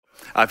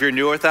If you're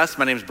new with us,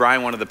 my name is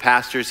Brian, one of the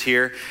pastors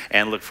here,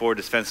 and look forward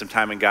to spend some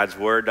time in God's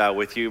Word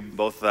with you,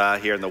 both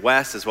here in the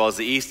West as well as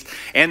the East,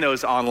 and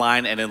those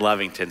online and in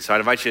Lovington. So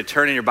I'd invite you to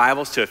turn in your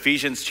Bibles to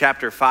Ephesians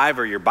chapter 5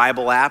 or your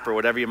Bible app or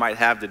whatever you might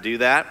have to do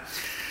that.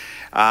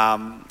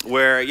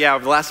 Over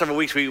the last several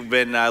weeks, we've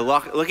been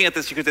looking at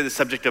this, you could say, the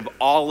subject of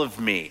all of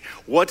me.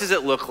 What does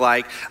it look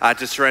like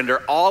to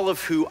surrender all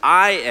of who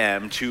I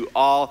am to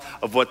all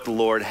of what the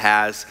Lord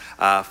has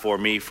for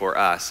me, for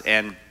us?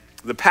 And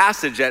the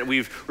passage that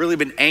we've really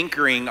been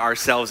anchoring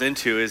ourselves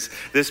into is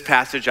this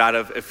passage out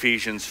of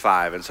Ephesians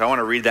 5. And so I want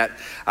to read that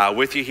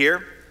with you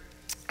here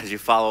as you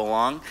follow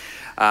along.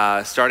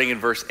 Starting in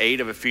verse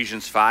 8 of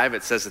Ephesians 5,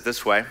 it says it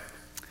this way.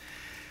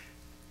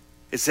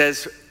 It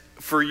says,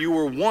 "For you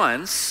were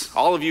once,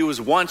 all of you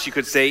was once, you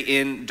could say,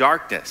 in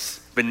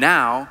darkness, but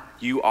now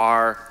you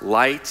are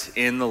light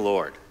in the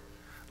Lord.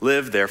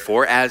 Live,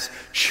 therefore, as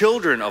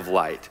children of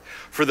light.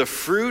 For the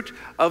fruit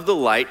of the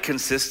light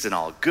consists in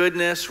all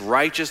goodness,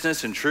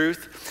 righteousness, and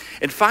truth.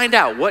 And find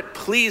out what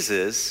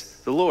pleases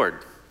the Lord."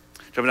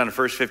 Jumping down to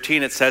verse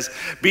 15, it says,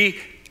 "Be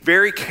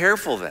very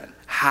careful then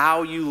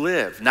how you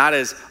live, not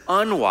as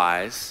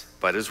unwise,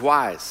 but as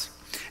wise,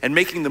 and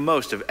making the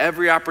most of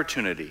every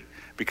opportunity,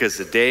 because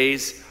the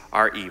days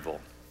are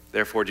evil.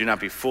 Therefore, do not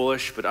be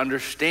foolish, but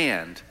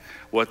understand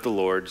what the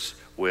Lord's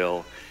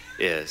will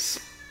is."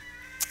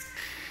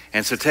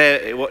 And so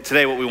today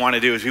what we want to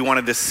do is we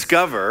want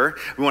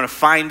to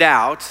find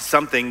out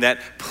something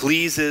that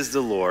pleases the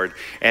Lord.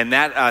 And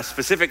that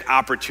specific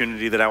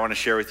opportunity that I want to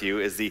share with you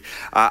is the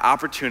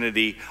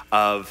opportunity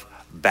of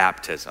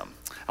baptism.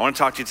 I want to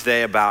talk to you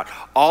today about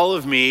all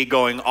of me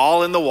going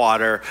all in the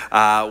water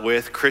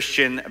with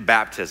Christian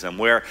baptism,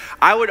 where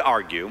I would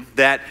argue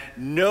that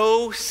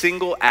no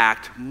single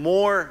act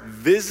more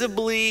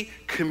visibly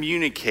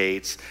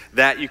communicates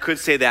that, you could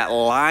say, that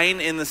line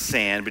in the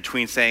sand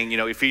between saying,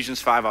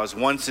 Ephesians 5, I was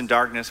once in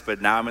darkness,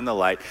 but now I'm in the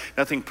light.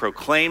 Nothing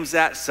proclaims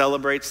that,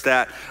 celebrates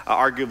that,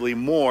 arguably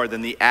more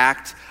than the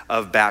act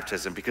of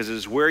baptism, because it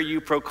is where you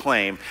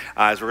proclaim,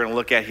 as we're going to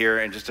look at here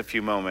in just a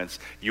few moments,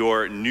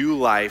 your new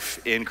life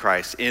in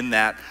Christ, in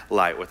that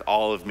light, with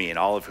all of me and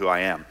all of who I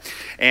am.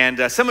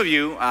 And some of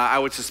you, I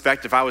would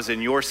suspect, if I was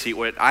in your seat,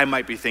 what I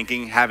might be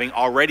thinking, having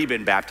already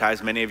been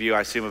baptized, many of you,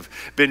 I assume, have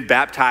been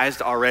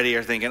baptized already,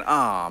 are thinking,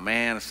 oh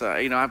man, it's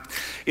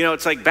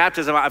like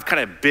baptism, I've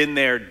kind of been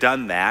there,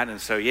 done that. And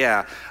so,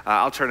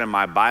 I'll turn in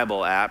my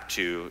Bible app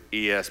to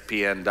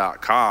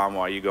ESPN.com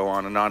while you go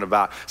on and on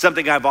about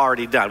something I've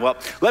already done. Well,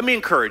 let me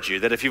encourage you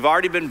that if you've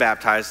already been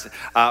baptized,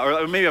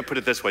 or maybe I'll put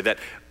it this way, that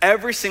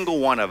every single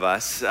one of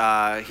us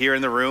here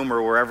in the room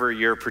or wherever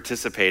you're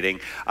participating,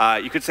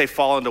 you could say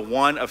fall into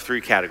one of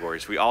three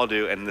categories. We all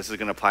do, and this is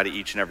going to apply to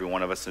each and every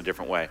one of us in a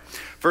different way.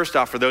 First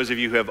off, for those of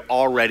you who have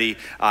already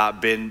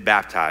been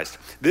baptized,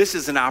 this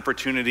is an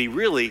opportunity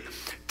really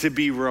to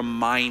be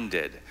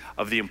reminded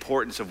of the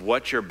importance of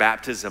what your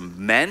baptism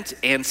meant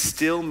and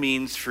still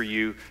means for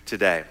you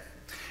today.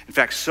 In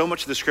fact, so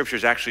much of the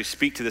scriptures actually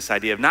speak to this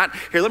idea of not,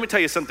 here, let me tell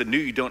you something new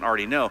you don't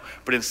already know,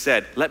 but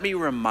instead, let me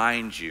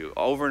remind you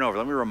over and over,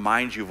 let me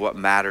remind you of what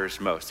matters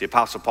most. The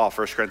Apostle Paul,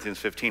 1 Corinthians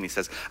 15, he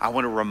says, I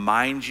want to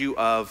remind you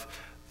of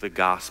the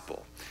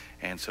gospel.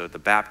 And so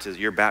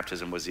your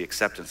baptism was the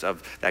acceptance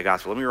of that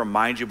gospel. Let me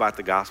remind you about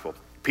the gospel.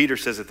 Peter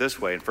says it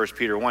this way in 1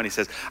 Peter 1, he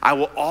says, I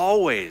will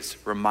always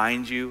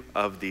remind you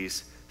of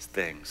these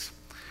things.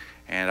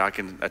 And I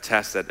can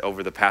attest that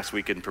over the past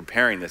week in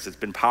preparing this, it's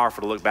been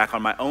powerful to look back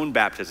on my own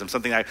baptism,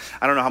 something I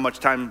don't know how much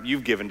time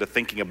you've given to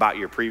thinking about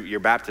your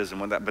baptism,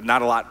 but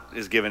not a lot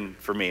is given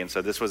for me. And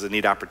so this was a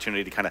neat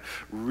opportunity to kind of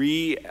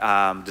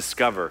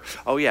rediscover,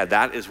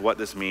 that is what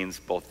this means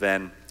both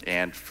then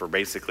and for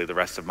basically the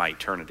rest of my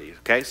eternity.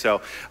 Okay,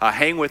 so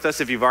hang with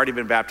us. If you've already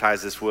been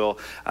baptized, this will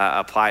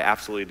apply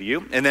absolutely to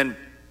you. And then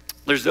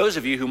there's those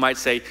of you who might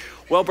say,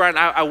 well, Brian,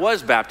 I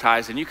was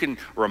baptized, and you can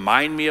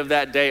remind me of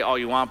that day all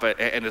you want,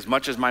 and as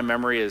much as my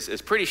memory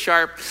is pretty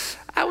sharp,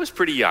 I was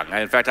pretty young.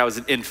 In fact, I was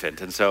an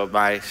infant, and so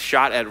my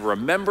shot at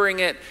remembering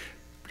it,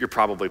 you're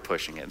probably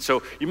pushing it.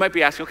 So you might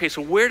be asking, okay,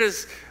 so where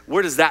does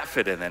that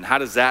fit in then? How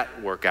does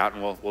that work out?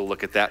 And we'll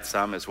look at that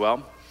some as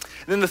well.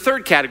 And then the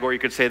third category you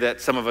could say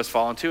that some of us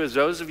fall into is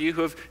those of you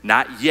who have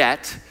not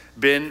yet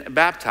been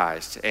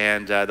baptized.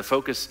 And the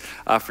focus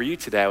for you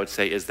today, I would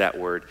say, is that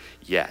word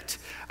yet.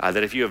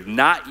 That if you have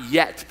not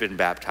yet been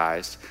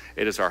baptized,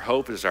 it is our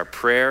hope, it is our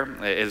prayer,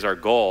 it is our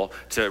goal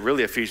to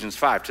really Ephesians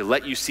 5, to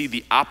let you see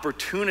the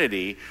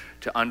opportunity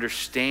to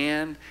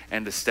understand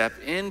and to step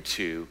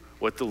into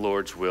what the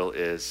Lord's will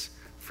is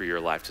for your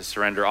life, to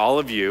surrender all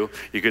of you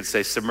could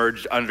say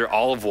submerged under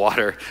all of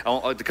water,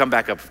 to come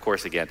back up, of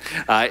course, again,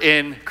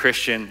 in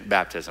Christian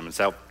baptism. And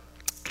so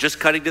just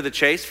cutting to the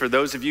chase, for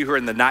those of you who are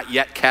in the not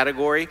yet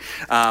category,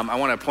 I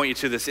want to point you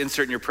to this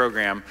insert in your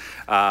program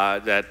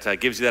that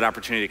gives you that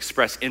opportunity to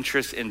express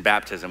interest in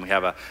baptism. We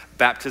have a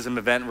baptism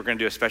event. We're going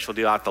to do a special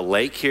deal out at the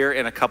lake here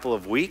in a couple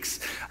of weeks,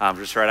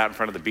 just right out in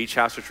front of the beach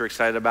house, which we're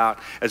excited about,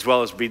 as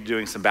well as be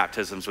doing some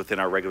baptisms within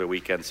our regular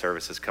weekend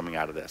services coming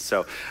out of this.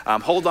 So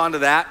hold on to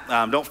that.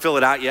 Don't fill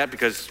it out yet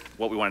because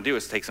what we want to do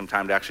is take some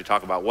time to actually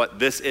talk about what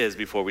this is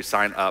before we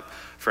sign up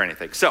for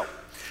anything. So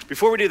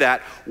before we do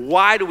that,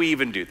 why do we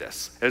even do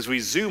this? As we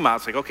zoom out,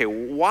 it's like, okay,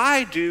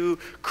 why do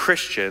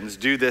Christians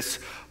do this,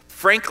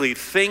 frankly,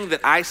 thing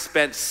that I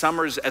spent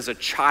summers as a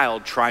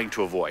child trying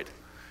to avoid?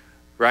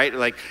 Right?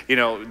 Like,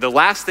 the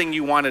last thing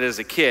you wanted as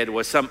a kid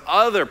was some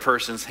other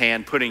person's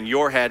hand putting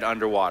your head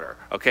underwater.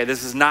 Okay,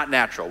 this is not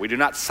natural. We do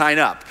not sign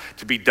up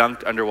to be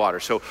dunked underwater.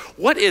 So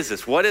what is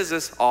this? What is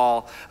this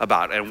all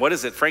about? And what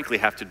does it frankly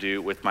have to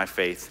do with my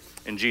faith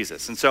in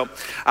Jesus? And so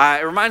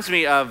it reminds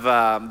me of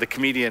the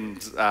comedian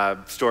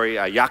story,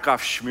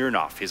 Yakov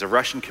Smirnoff. He's a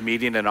Russian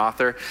comedian and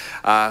author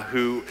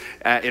who,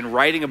 in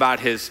writing about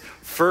his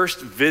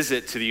first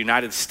visit to the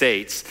United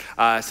States,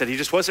 said he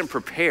just wasn't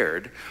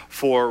prepared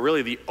for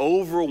really the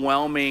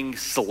overwhelming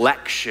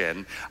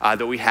selection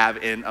that we have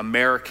in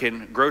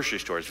American grocery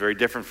stores, very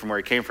different from where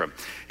he came from.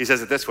 He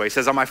says it this way. He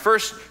says, on my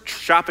first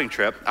shopping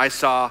trip, I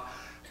saw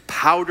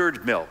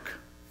powdered milk.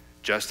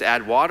 Just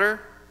add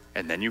water,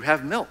 and then you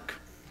have milk.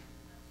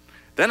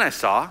 Then I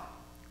saw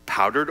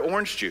powdered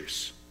orange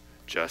juice.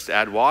 Just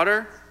add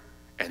water,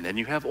 and then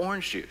you have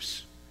orange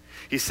juice.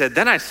 He said,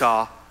 then I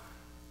saw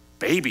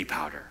baby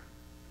powder.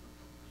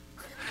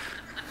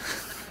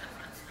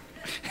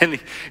 And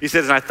he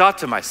says, and I thought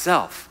to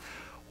myself,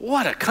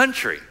 what a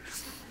country.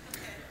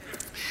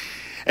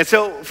 And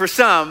so for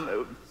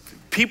some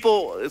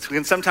people,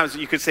 can sometimes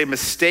you could say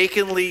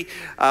mistakenly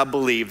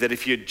believe that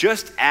if you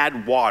just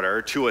add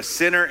water to a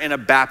sinner in a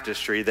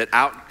baptistry, that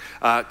out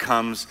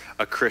comes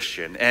a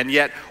Christian. And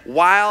yet,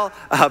 while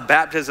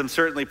baptism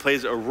certainly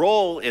plays a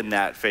role in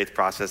that faith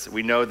process,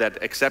 we know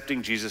that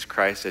accepting Jesus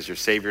Christ as your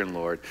Savior and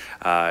Lord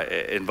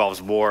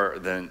involves more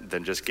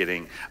than just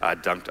getting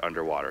dunked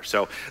underwater.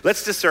 So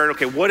let's discern,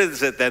 okay, what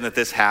is it then that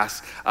this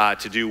has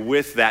to do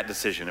with that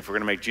decision? If we're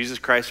going to make Jesus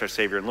Christ our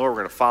Savior and Lord, we're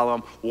going to follow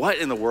him. What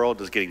in the world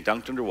does getting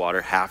dunked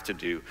underwater have to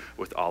do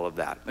with all of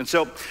that? And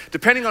so,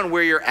 depending on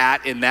where you're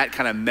at in that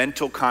kind of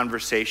mental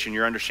conversation,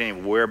 your understanding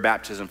of where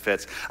baptism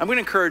fits, I'm going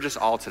to encourage us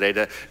all today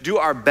to do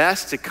our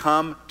best to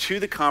come to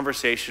the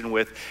conversation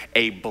with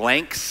a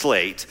blank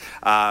slate,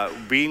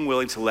 being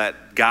willing to let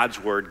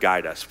God's word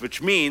guide us,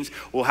 which means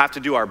we'll have to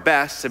do our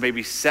best to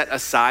maybe set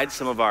aside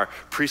some of our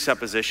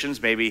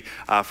presuppositions, maybe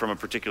from a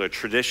particular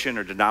tradition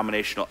or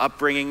denominational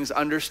upbringing's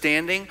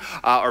understanding,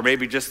 or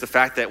maybe just the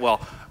fact that,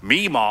 well,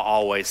 Meemaw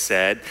always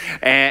said,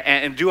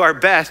 and do our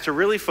best to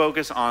really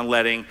focus on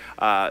letting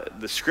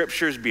the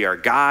scriptures be our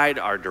guide,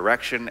 our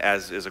direction,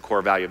 as is a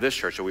core value of this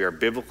church. So we are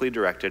biblically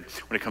directed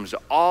when it comes to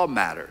all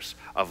matters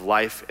of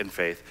life and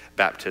faith,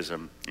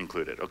 baptism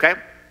included, okay?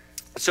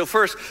 So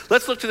first,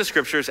 let's look to the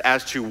scriptures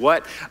as to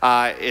what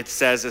it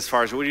says as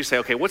far as, what do you say,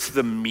 okay, what's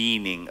the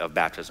meaning of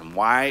baptism?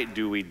 Why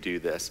do we do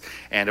this?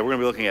 And we're going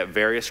to be looking at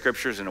various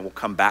scriptures, and we'll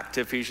come back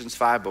to Ephesians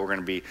 5, but we're going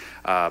to be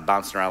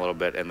bouncing around a little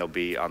bit, and they'll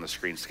be on the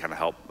screens to kind of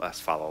help us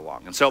follow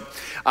along. And so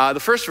the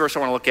first verse I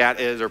want to look at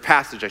is, or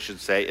passage I should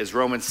say, is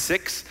Romans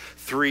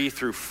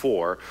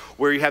 6:3-4,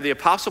 where you have the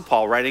Apostle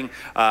Paul writing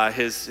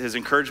his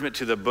encouragement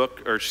to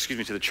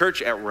the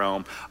church at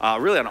Rome,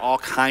 really on all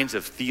kinds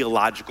of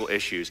theological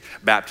issues,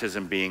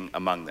 baptism being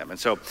among them. And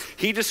so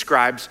he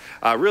describes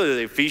really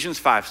the Ephesians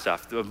 5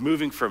 stuff of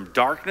moving from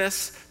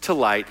darkness to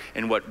light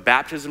and what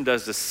baptism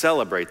does to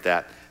celebrate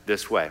that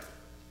this way.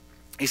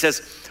 He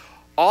says,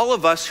 all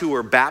of us who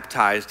were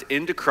baptized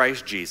into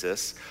Christ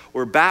Jesus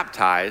were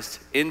baptized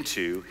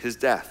into his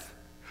death.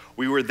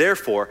 We were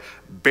therefore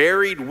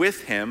buried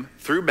with him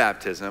through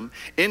baptism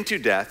into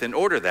death, in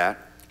order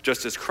that,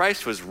 just as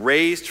Christ was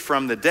raised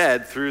from the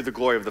dead through the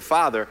glory of the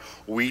Father,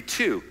 we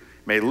too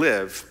may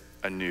live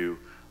a new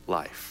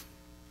life.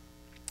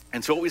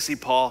 And so what we see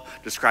Paul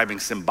describing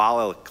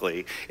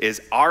symbolically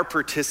is our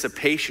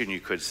participation, you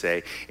could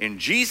say, in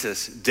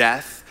Jesus'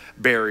 death,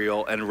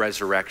 burial, and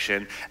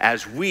resurrection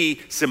as we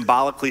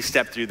symbolically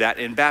step through that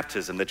in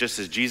baptism. That just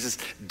as Jesus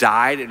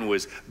died and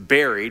was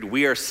buried,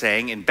 we are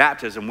saying in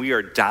baptism, we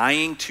are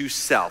dying to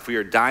self. We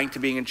are dying to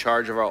being in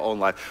charge of our own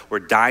life. We're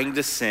dying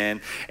to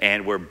sin,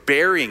 and we're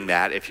burying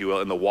that, if you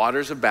will, in the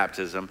waters of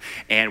baptism,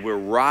 and we're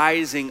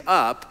rising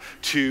up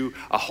to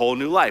a whole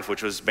new life,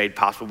 which was made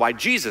possible by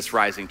Jesus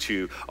rising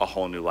to a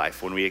whole new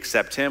life. When we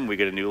accept him, we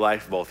get a new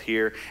life both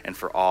here and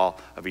for all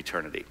of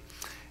eternity.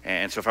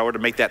 And so if I were to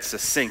make that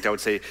succinct, I would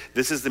say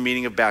this is the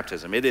meaning of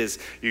baptism. It is,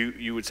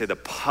 you would say, the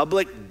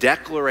public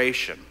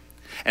declaration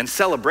and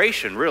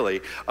celebration,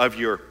 really, of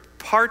your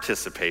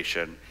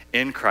participation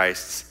in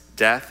Christ's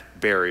death,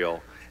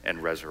 burial,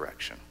 and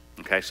resurrection.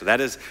 Okay, so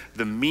that is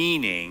the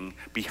meaning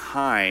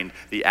behind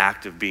the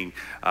act of being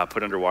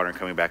put underwater and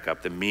coming back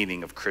up, the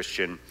meaning of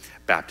Christian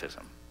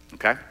baptism.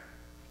 Okay?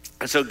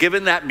 And so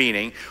given that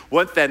meaning,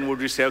 what then would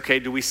we say, okay,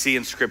 do we see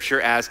in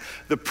Scripture as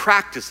the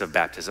practice of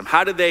baptism?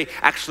 How did they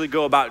actually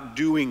go about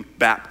doing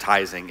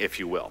baptizing, if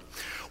you will?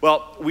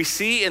 Well, we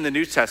see in the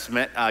New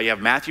Testament, you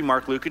have Matthew,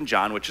 Mark, Luke, and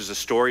John, which is a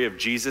story of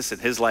Jesus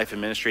and his life and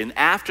ministry. And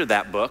after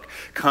that book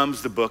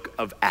comes the book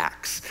of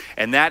Acts.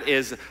 And that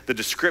is the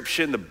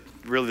description,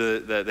 really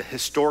the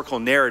historical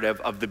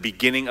narrative of the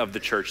beginning of the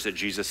church that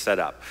Jesus set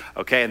up,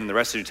 okay? And then the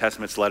rest of the New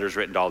Testament's letters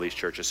written to all these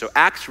churches. So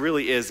Acts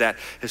really is that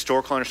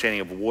historical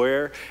understanding of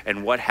where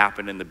and what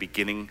happened in the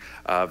beginning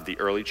of the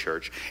early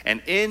church.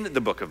 And in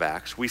the book of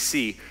Acts, we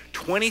see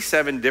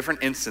 27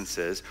 different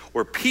instances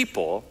where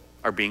people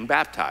are being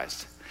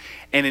baptized.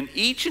 And in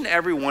each and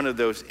every one of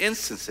those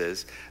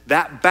instances,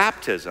 that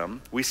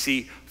baptism we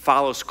see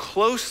follows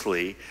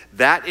closely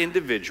that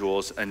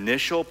individual's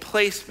initial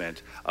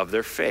placement of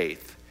their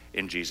faith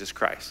in Jesus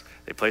Christ.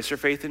 They place their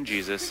faith in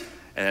Jesus,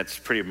 and it's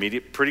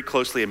pretty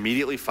closely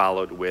immediately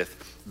followed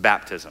with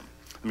baptism.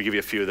 Let me give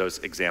you a few of those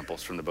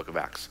examples from the book of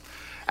Acts.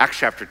 Acts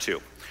chapter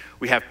 2.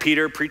 We have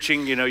Peter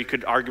preaching, you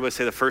could arguably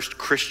say the first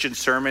Christian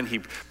sermon. He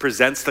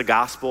presents the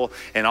gospel,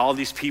 and all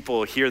these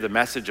people hear the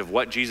message of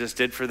what Jesus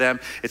did for them.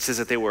 It says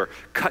that they were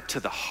cut to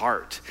the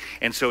heart.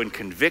 And so in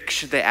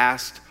conviction, they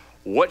asked,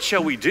 what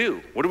shall we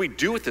do? What do we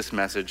do with this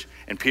message?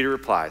 And Peter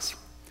replies,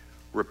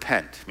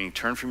 repent, meaning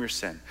turn from your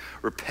sin.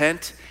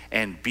 Repent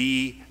and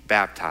be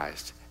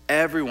baptized,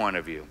 every one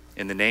of you,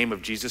 in the name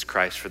of Jesus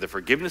Christ for the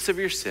forgiveness of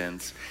your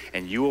sins,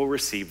 and you will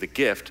receive the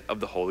gift of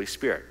the Holy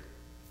Spirit.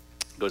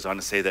 Goes on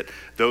to say that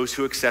those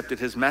who accepted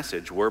his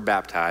message were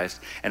baptized,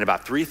 and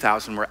about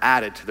 3,000 were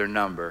added to their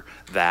number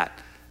that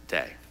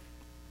day.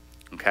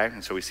 Okay,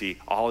 and so we see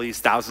all these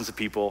thousands of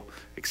people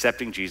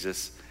accepting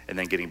Jesus and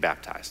then getting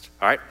baptized.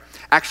 All right,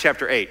 Acts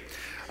chapter 8.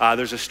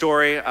 There's a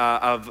story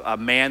of a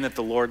man that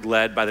the Lord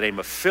led by the name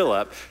of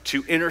Philip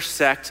to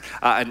intersect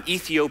an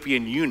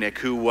Ethiopian eunuch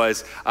who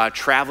was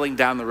traveling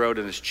down the road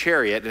in his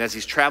chariot. And as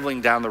he's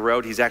traveling down the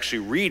road, he's actually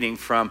reading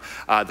from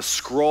the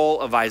scroll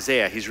of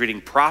Isaiah. He's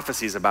reading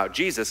prophecies about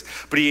Jesus,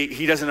 but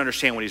he doesn't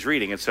understand what he's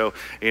reading. And so,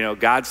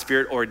 God's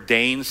Spirit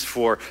ordains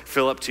for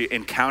Philip to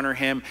encounter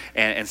him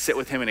and sit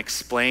with him and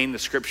explain the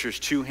scriptures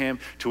to him,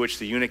 to which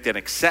the eunuch then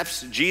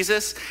accepts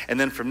Jesus. And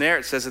then from there,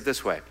 it says it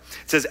this way.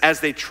 It says,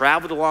 as they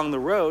traveled along the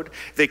road,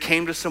 they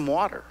came to some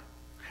water.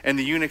 And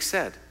the eunuch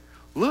said,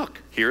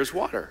 look, here's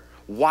water.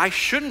 Why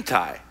shouldn't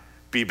I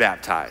be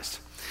baptized?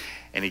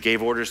 And he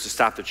gave orders to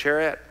stop the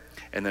chariot.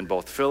 And then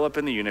both Philip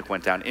and the eunuch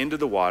went down into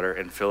the water,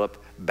 and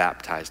Philip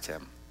baptized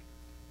him.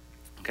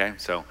 Okay,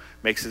 so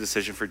makes a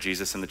decision for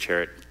Jesus in the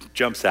chariot,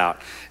 jumps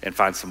out and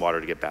finds some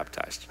water to get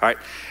baptized. All right,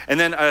 and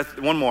then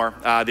one more,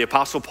 the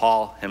Apostle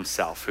Paul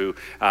himself,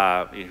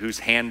 whose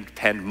hand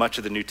penned much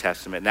of the New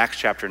Testament. In Acts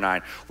chapter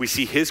 9, we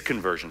see his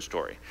conversion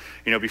story.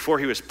 Before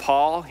he was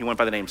Paul, he went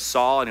by the name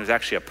Saul, and he was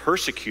actually a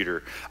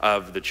persecutor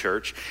of the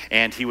church,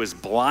 and he was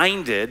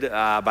blinded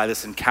by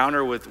this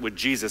encounter with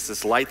Jesus,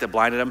 this light that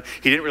blinded him.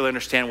 He didn't really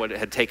understand what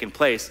had taken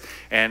place,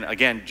 and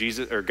again,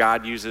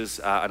 God uses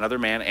another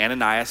man,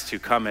 Ananias, to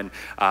come and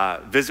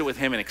visit with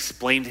him and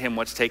explain to him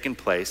what's taken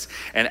place.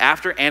 And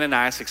after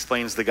Ananias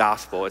explains the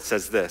gospel, it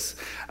says this,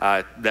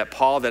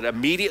 that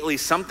immediately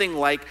something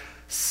like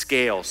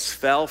scales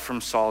fell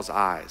from Saul's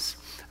eyes,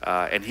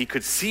 and he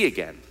could see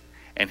again.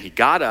 And he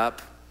got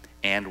up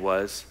and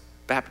was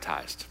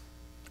baptized.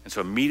 And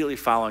so immediately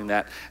following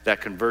that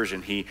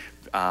conversion, he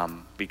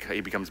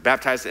becomes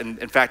baptized. And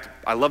in fact,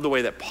 I love the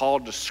way that Paul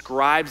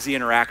describes the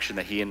interaction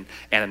that he and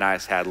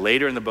Ananias had.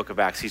 Later in the book of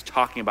Acts, he's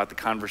talking about the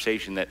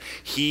conversation that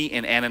he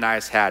and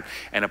Ananias had.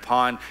 And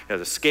upon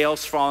the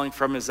scales falling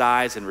from his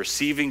eyes and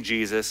receiving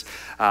Jesus,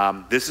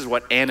 this is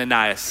what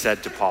Ananias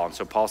said to Paul. And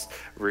so Paul's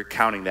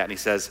recounting that, and he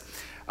says,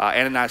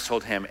 Ananias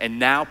told him, and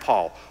now,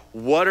 Paul,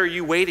 what are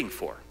you waiting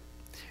for?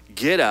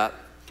 Get up,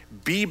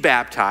 be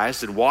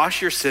baptized, and wash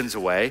your sins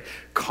away,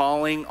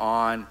 calling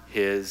on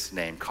his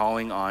name,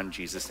 calling on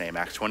Jesus' name.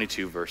 Acts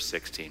 22, verse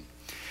 16.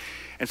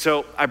 And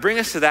so I bring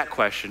us to that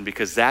question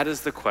because that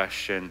is the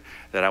question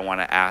that I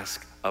want to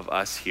ask of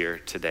us here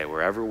today,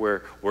 wherever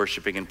we're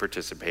worshiping and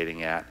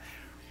participating at.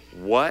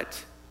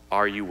 What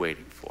are you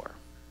waiting for?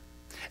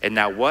 And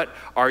now, what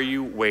are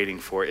you waiting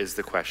for is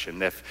the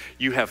question. If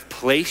you have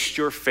placed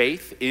your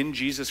faith in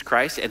Jesus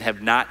Christ and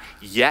have not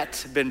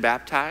yet been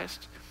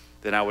baptized,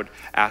 then I would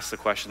ask the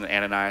question that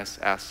Ananias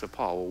asked of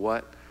Paul. Well,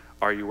 what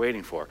are you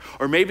waiting for?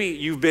 Or maybe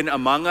you've been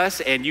among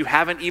us and you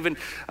haven't even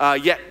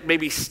yet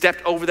maybe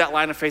stepped over that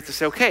line of faith to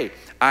say, okay,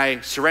 I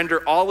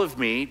surrender all of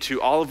me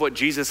to all of what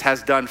Jesus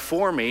has done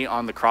for me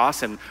on the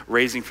cross and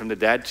raising from the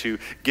dead to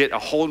get a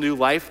whole new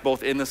life,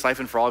 both in this life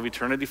and for all of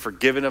eternity,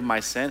 forgiven of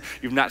my sin.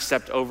 You've not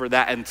stepped over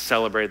that and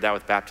celebrated that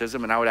with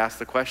baptism. And I would ask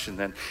the question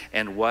then,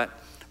 and what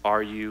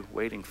are you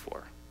waiting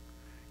for?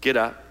 Get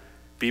up,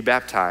 be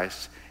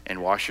baptized,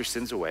 and wash your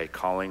sins away,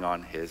 calling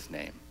on his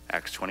name.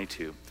 Acts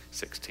 22,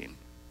 16.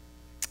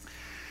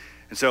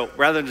 And so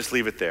rather than just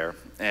leave it there,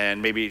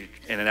 and maybe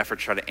in an effort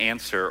to try to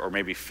answer or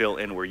maybe fill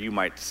in where you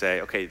might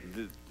say, okay,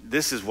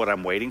 this is what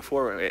I'm waiting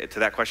for, to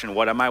that question,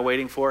 what am I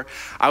waiting for?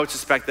 I would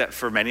suspect that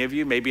for many of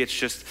you, maybe it's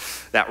just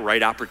that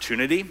right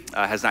opportunity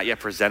has not yet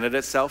presented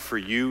itself for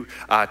you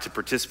to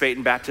participate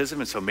in baptism,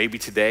 and so maybe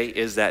today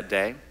is that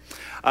day.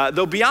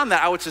 Though beyond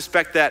that, I would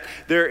suspect that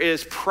there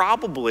is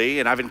probably,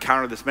 and I've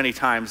encountered this many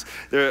times,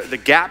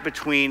 the gap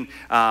between,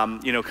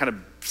 kind of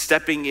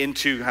stepping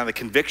into kind of the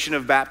conviction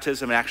of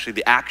baptism and actually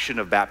the action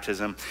of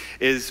baptism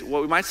is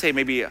what we might say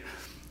maybe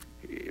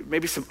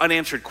maybe some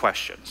unanswered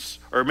questions,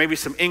 or maybe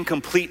some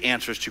incomplete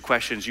answers to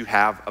questions you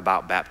have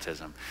about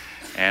baptism.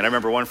 And I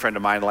remember one friend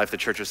of mine in Life of the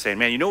Church was saying,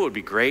 man, you know what would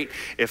be great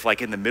if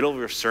like in the middle of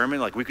your sermon,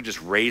 like we could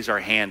just raise our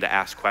hand to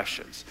ask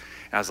questions.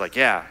 And I was like,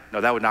 yeah,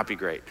 no, that would not be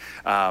great,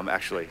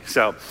 actually.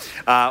 So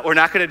we're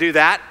not going to do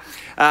that.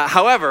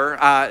 However,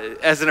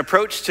 as an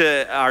approach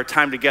to our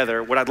time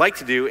together, what I'd like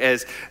to do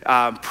is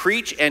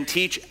preach and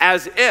teach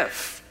as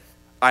if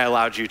I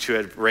allowed you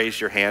to raise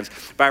your hands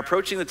by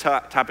approaching the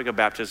topic of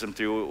baptism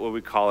through what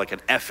we call like an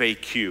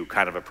FAQ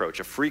kind of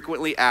approach, a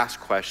frequently asked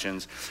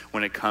questions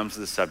when it comes to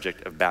the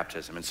subject of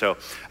baptism. And so,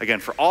 again,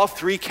 for all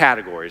three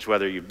categories,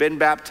 whether you've been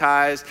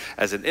baptized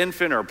as an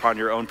infant or upon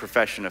your own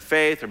profession of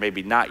faith, or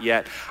maybe not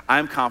yet,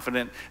 I'm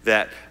confident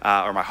that,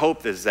 or my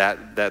hope is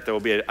that there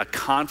will be a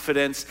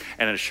confidence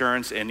and an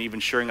assurance and even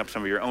shoring up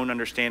some of your own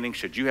understanding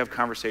should you have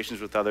conversations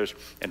with others,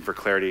 and for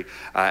clarity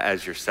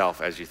as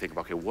yourself as you think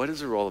about, okay, what is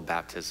the role of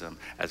baptism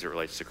as it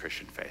relates to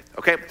Christian faith?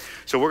 Okay,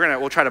 so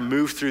we'll try to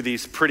move through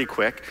these pretty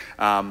quick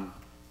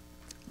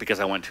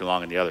because I went too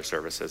long in the other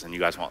services and you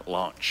guys want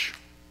lunch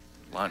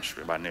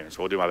by noon,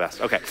 so we'll do my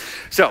best. Okay,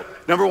 so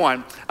number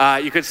one,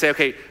 you could say,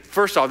 okay,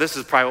 first of all, this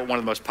is probably one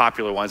of the most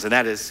popular ones, and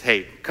that is,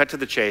 hey, cut to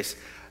the chase.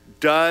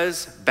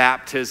 Does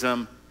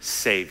baptism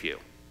save you?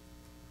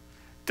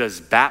 Does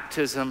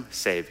baptism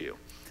save you?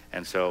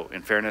 And so,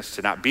 in fairness,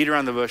 to not beat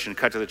around the bush and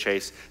cut to the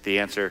chase, the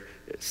answer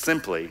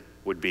simply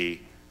would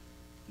be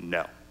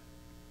no.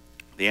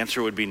 The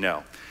answer would be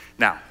no.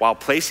 Now, while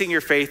placing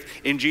your faith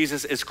in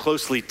Jesus is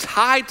closely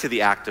tied to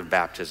the act of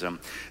baptism,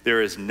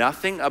 there is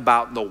nothing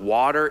about the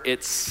water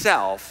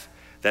itself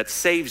that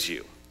saves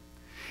you.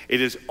 It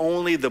is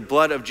only the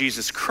blood of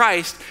Jesus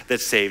Christ that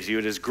saves you.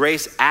 It is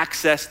grace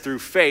accessed through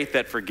faith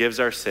that forgives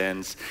our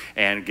sins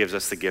and gives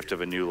us the gift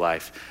of a new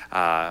life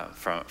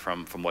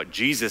from what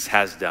Jesus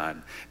has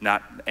done,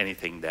 not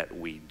anything that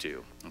we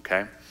do,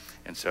 okay?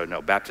 And so, no,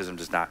 baptism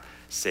does not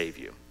save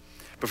you.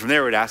 But from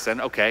there, we'd ask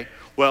then, okay,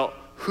 well,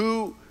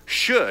 who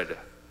should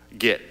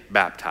get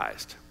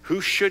baptized? Who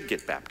should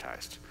get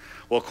baptized?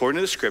 Well, according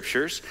to the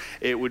scriptures,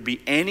 it would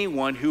be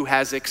anyone who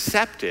has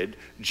accepted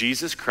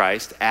Jesus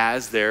Christ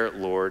as their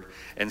Lord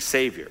and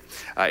Savior.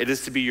 It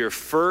is to be your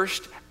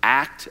first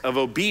act of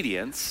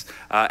obedience,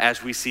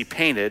 as we see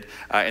painted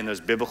in those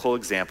biblical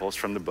examples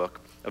from the book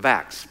of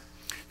Acts.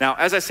 Now,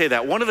 as I say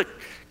that, one of the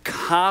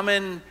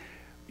common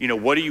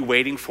what are you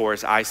waiting for,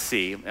 as I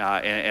see,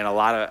 and a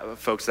lot of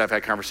folks that I've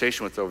had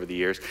conversation with over the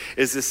years,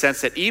 is the sense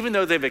that even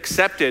though they've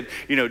accepted,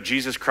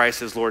 Jesus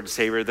Christ as Lord and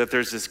Savior, that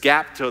there's this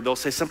gap to, they'll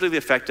say something to the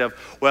effect of,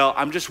 well,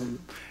 I'm just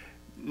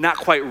not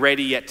quite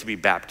ready yet to be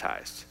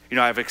baptized.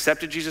 I've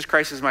accepted Jesus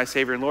Christ as my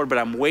Savior and Lord, but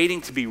I'm waiting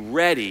to be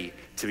ready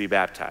to be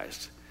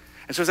baptized.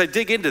 And so as I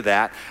dig into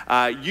that,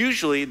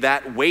 usually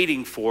that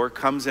waiting for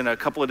comes in a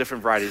couple of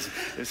different varieties.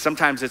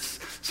 Sometimes it's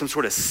some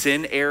sort of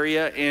sin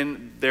area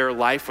in their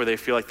life where they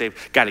feel like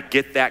they've got to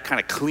get that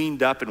kind of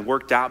cleaned up and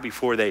worked out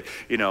before they,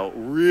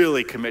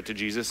 really commit to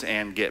Jesus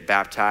and get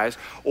baptized.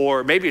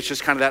 Or maybe it's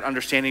just kind of that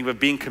understanding of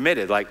being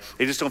committed. Like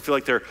they just don't feel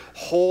like they're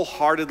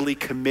wholeheartedly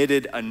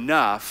committed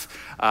enough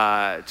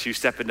to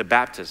step into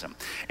baptism.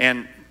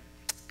 And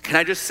can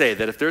I just say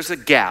that if there's a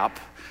gap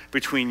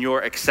between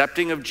your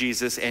accepting of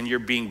Jesus and your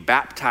being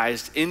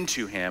baptized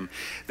into him,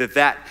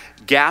 that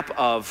gap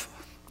of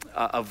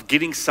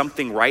getting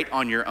something right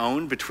on your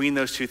own between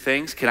those two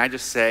things, can I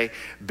just say,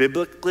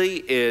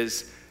 biblically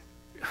is,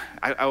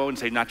 I wouldn't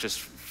say not just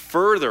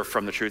further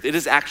from the truth, it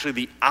is actually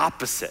the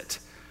opposite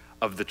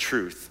of the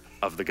truth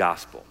of the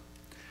gospel.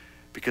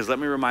 Because let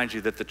me remind you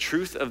that the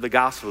truth of the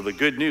gospel, the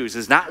good news,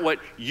 is not what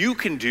you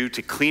can do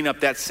to clean up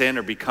that sin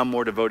or become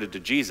more devoted to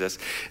Jesus.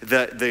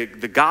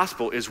 The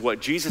gospel is what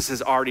Jesus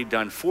has already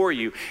done for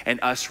you and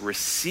us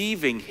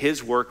receiving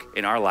his work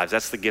in our lives.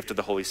 That's the gift of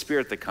the Holy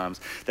Spirit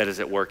that is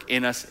at work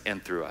in us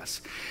and through us.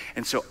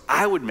 And so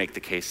I would make the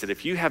case that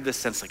if you have this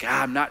sense like,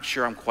 I'm not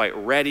sure I'm quite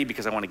ready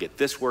because I want to get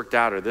this worked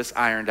out or this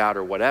ironed out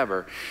or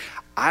whatever,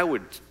 I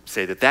would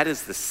say that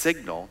is the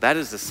signal, that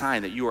is the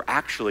sign that you are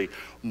actually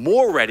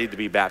more ready to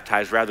be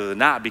baptized rather than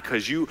not,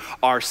 because you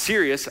are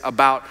serious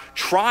about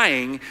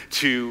trying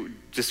to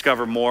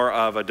discover more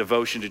of a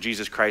devotion to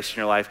Jesus Christ in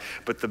your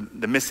life. But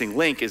the missing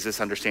link is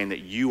this understanding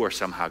that you are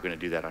somehow going to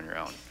do that on your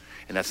own.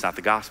 And that's not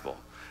the gospel.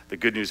 The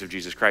good news of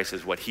Jesus Christ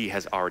is what he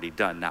has already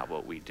done, not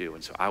what we do.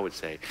 And so I would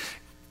say,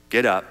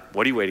 get up.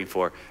 What are you waiting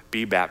for?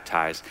 Be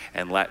baptized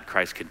and let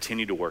Christ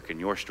continue to work in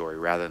your story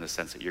rather than the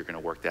sense that you're going to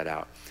work that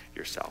out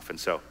yourself. And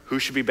so who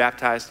should be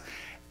baptized?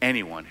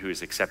 Anyone who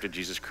has accepted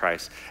Jesus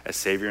Christ as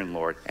Savior and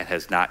Lord and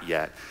has not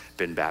yet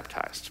been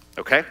baptized.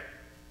 Okay?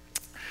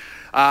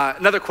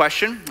 Another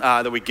question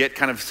that we get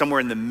kind of somewhere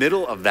in the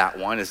middle of that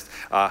one is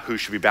who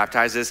should be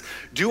baptized is,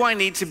 do I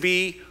need to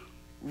be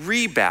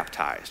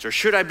rebaptized or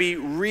should I be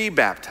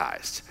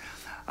rebaptized?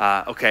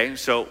 Okay,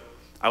 so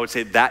I would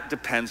say that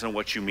depends on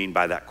what you mean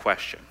by that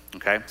question,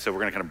 okay? So we're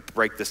gonna kind of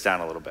break this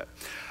down a little bit.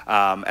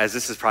 As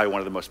this is probably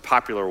one of the most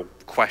popular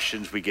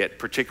questions we get,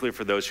 particularly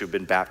for those who've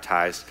been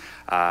baptized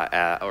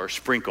or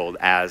sprinkled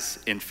as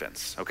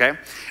infants, okay?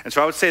 And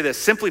so I would say this,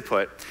 simply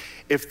put,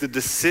 if the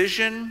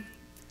decision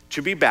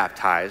to be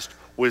baptized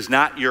was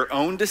not your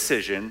own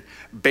decision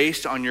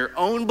based on your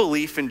own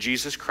belief in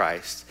Jesus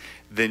Christ,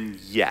 then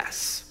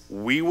yes,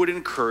 we would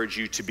encourage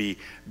you to be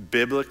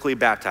biblically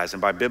baptized.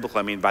 And by biblical,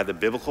 I mean by the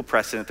biblical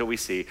precedent that we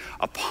see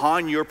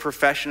upon your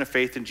profession of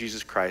faith in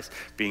Jesus Christ,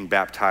 being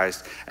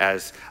baptized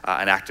as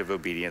an act of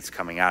obedience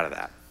coming out of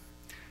that.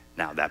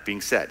 Now, that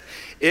being said,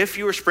 if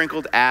you were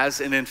sprinkled as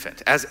an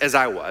infant, as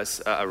I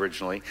was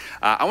originally,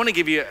 I want to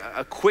give you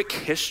a quick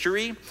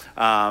history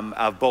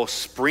of both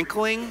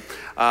sprinkling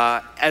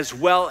as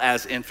well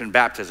as infant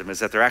baptism, is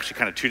that they're actually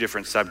kind of two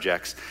different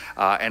subjects,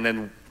 and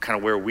then kind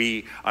of where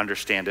we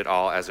understand it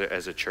all as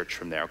a church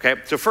from there, okay?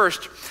 So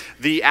first,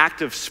 the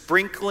act of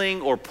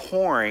sprinkling or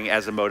pouring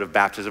as a mode of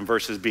baptism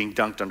versus being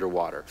dunked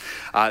underwater.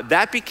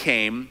 That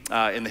became,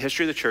 in the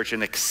history of the church,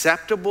 an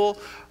acceptable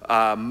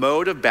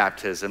mode of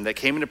baptism that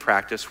came into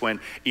practice when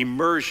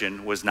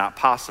immersion was not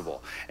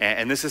possible.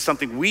 And this is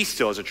something we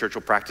still as a church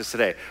will practice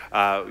today,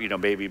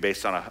 maybe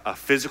based on a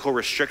physical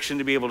restriction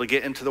to be able to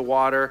get into the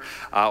water,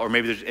 or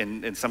maybe there's,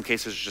 in some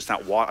cases there's just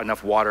not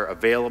enough water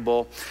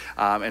available.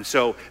 And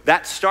so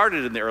that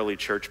started in the early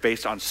church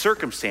based on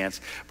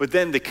circumstance, but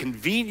then the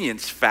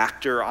convenience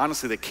factor,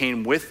 honestly, that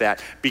came with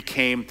that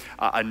became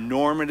a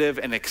normative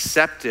and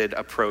accepted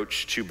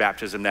approach to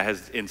baptism that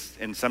has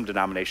in some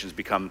denominations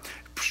become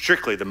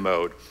strictly the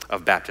mode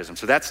of baptism.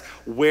 So that's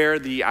where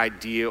the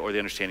idea or the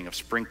understanding of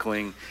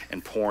sprinkling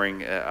and pouring,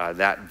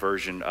 that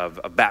version of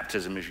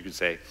baptism, if you could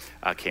say,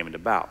 came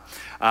about.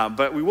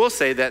 But we will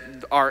say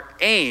that our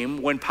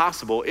aim, when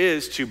possible,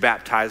 is to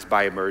baptize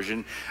by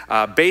immersion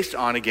based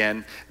on,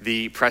 again,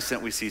 the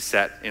precedent we see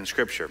set in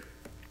Scripture.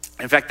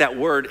 In fact, that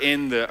word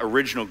in the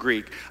original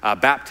Greek,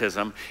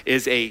 baptism,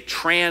 is a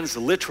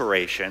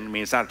transliteration. I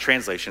mean, it's not a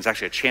translation, it's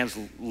actually a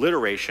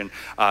transliteration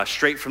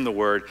straight from the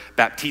word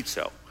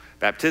baptizo.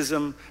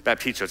 Baptism,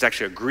 baptizo. It's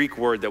actually a Greek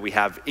word that we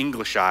have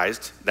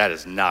Englishized. That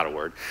is not a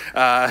word.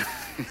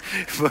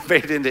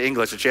 Made into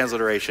English, a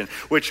transliteration,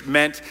 which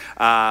meant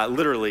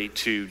literally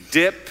to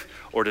dip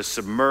or to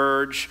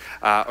submerge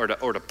or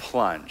to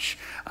plunge.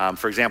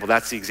 For example,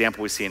 that's the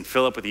example we see in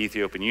Philip with the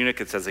Ethiopian eunuch.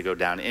 It says they go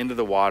down into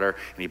the water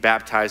and he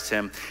baptized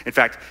him. In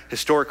fact,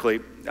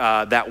 historically,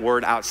 that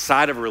word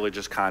outside of a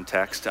religious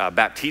context,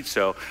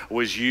 baptizo,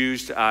 was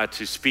used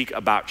to speak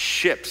about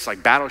ships,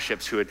 like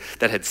battleships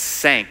that had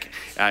sank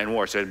in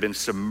war, so it had been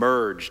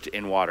submerged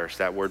in water, so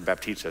that word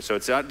baptizo. So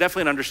it's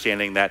definitely an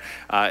understanding that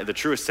the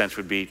truest sense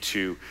would be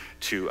to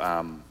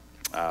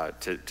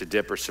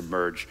dip or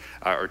submerge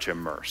or to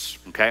immerse,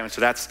 okay? And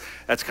so that's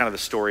kind of the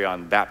story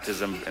on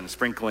baptism and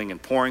sprinkling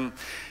and pouring.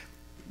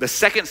 The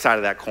second side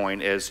of that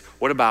coin is,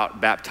 what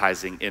about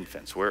baptizing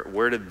infants?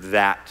 Where did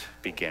that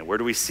begin? Where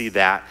do we see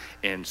that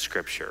in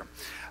Scripture?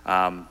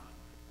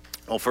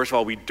 Well, first of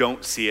all, we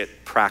don't see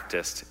it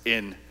practiced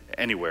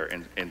anywhere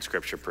in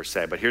Scripture per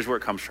se, but here's where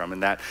it comes from,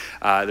 and that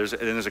there's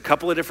a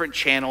couple of different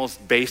channels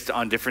based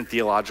on different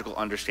theological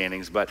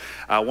understandings, but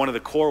one of the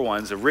core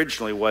ones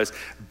originally was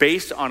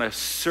based on a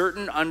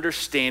certain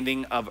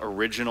understanding of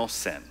original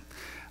sin.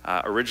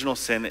 Original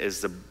sin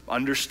is the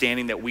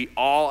understanding that we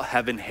all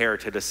have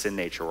inherited a sin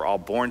nature. We're all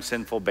born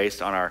sinful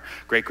based on our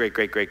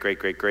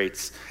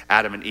greats,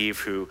 Adam and Eve,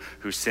 who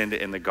sinned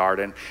in the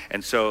garden.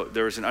 And so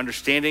there was an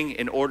understanding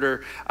in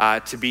order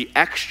to be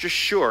extra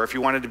sure, if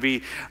you wanted to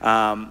be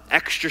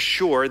extra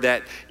sure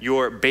that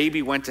your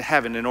baby went to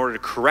heaven, in order to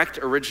correct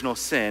original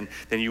sin,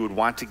 then you would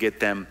want to get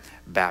them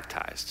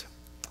baptized.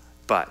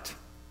 But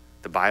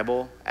the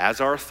Bible, as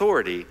our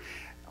authority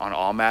on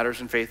all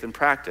matters in faith and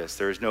practice,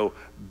 there is no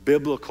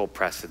biblical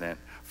precedent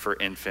for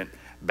infant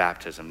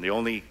baptism.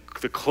 The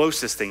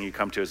closest thing you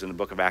come to is in the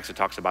book of Acts. It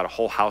talks about a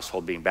whole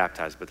household being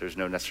baptized, but there's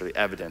no necessarily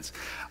evidence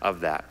of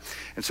that.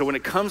 And so when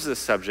it comes to the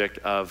subject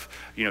of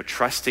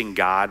trusting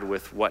God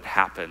with what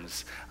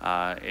happens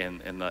in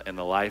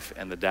the life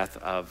and the death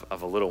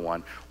of a little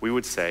one, we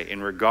would say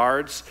in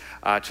regards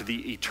to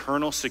the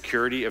eternal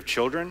security of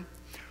children,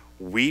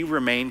 we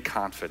remain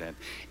confident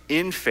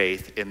in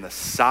faith in the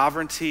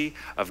sovereignty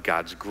of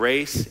God's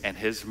grace and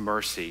his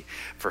mercy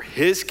for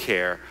his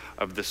care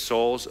of the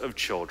souls of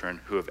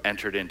children who have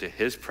entered into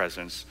his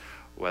presence,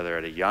 whether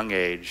at a young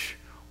age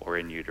or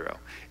in utero.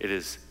 It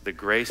is the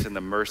grace and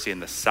the mercy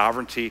and the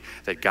sovereignty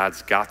that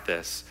God's got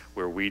this,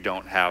 where we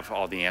don't have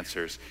all the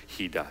answers,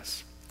 he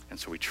does. And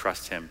so we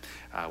trust him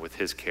with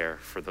his care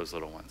for those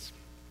little ones.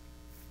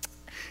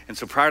 And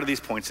so prior to these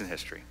points in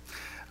history,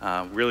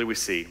 really we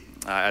see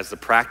as the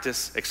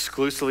practice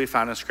exclusively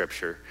found in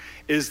Scripture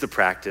is the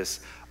practice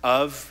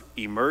of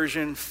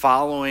immersion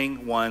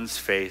following one's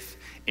faith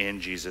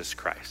in Jesus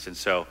Christ. And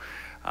so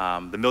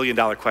the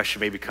million-dollar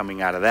question maybe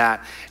coming out of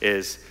that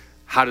is,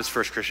 how does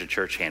First Christian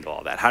Church handle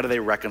all that? How do they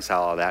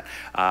reconcile all that?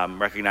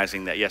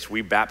 Recognizing that, yes,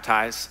 we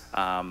baptize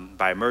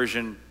by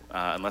immersion,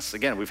 unless,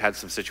 again, we've had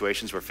some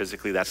situations where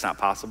physically that's not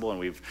possible and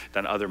we've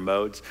done other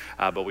modes,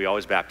 but we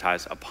always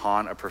baptize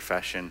upon a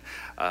profession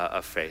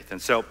of faith.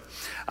 And so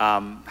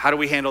how do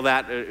we handle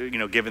that,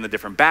 given the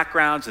different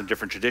backgrounds and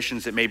different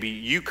traditions that maybe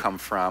you come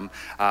from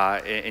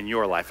in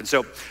your life? And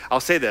so I'll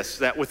say this,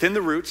 that within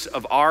the roots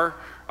of our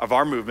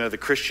our movement, of the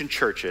Christian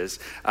churches,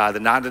 the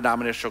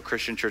non-denominational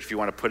Christian church, if you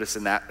want to put us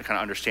in that kind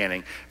of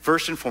understanding,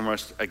 first and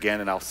foremost,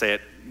 again, and I'll say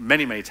it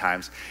many, many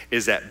times,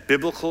 is that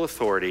biblical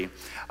authority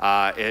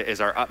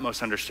is our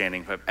utmost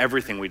understanding of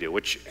everything we do,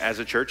 which as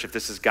a church, if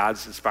this is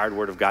God's inspired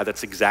word of God,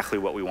 that's exactly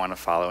what we want to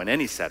follow in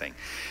any setting.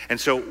 And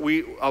so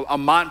a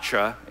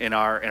mantra in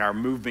our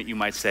movement, you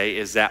might say,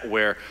 is that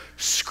where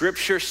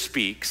Scripture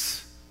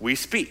speaks, we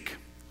speak.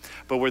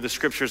 But where the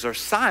Scriptures are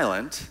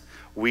silent,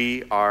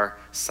 we are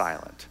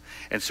silent.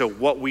 And so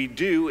what we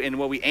do and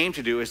what we aim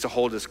to do is to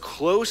hold as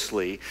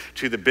closely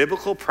to the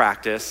biblical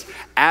practice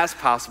as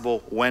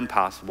possible, when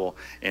possible,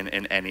 in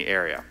any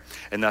area.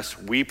 And thus,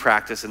 we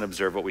practice and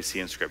observe what we see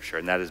in Scripture,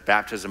 and that is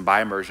baptism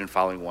by immersion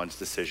following one's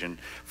decision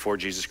for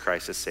Jesus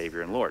Christ as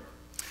Savior and Lord.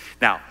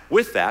 Now,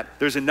 with that,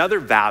 there's another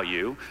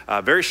value,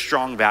 a very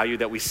strong value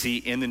that we see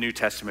in the New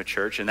Testament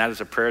church, and that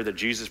is a prayer that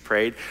Jesus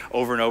prayed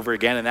over and over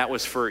again, and that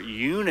was for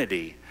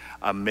unity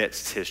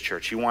amidst his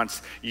church. He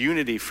wants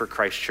unity for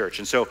Christ's church.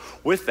 And so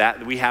with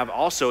that, we have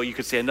also, you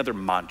could say, another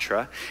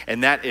mantra,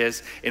 and that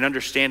is in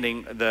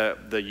understanding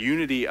the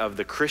unity of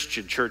the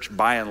Christian church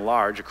by and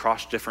large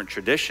across different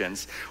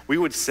traditions, we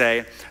would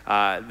say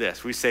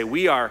this. We say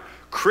we are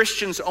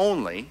Christians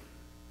only,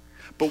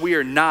 but we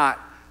are not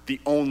the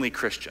only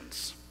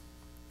Christians.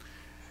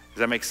 Does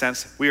that make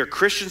sense? We are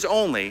Christians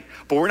only,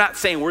 but we're not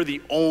saying we're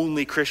the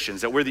only Christians,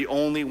 that we're the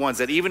only ones,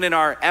 that even in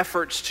our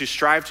efforts to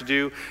strive to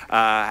do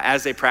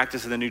as they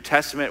practice in the New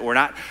Testament, we're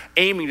not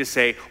aiming to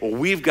say, well,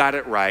 we've got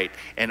it right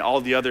and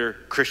all the other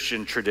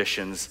Christian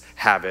traditions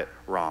have it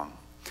wrong.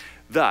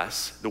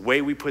 Thus, the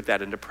way we put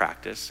that into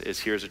practice is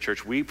here as a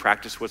church, we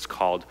practice what's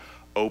called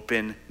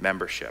open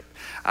membership.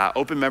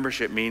 Open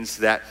membership means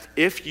that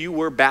if you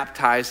were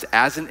baptized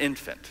as an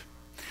infant,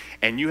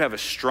 and you have a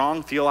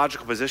strong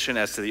theological position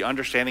as to the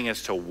understanding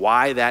as to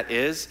why that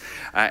is,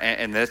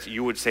 and that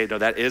you would say, no,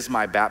 that is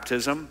my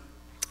baptism,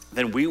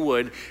 then we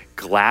would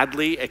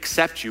gladly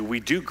accept you. We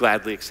do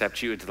gladly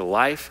accept you into the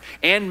life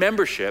and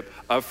membership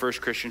of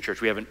First Christian Church.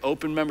 We have an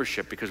open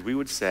membership because we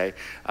would say,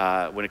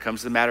 when it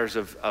comes to the matters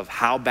of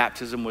how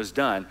baptism was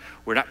done,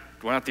 we're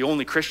not the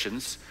only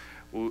Christians.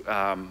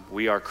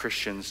 We are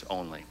Christians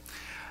only.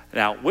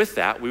 Now, with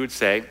that, we would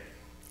say,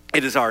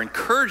 it is our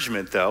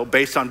encouragement, though,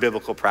 based on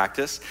biblical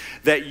practice,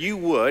 that you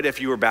would, if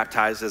you were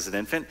baptized as an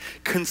infant,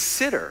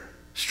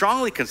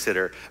 strongly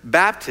consider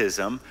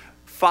baptism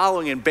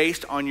following and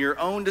based on your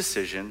own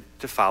decision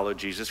to follow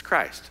Jesus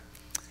Christ.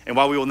 And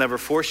while we will never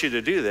force you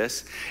to do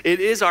this, it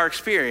is our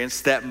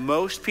experience that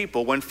most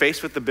people, when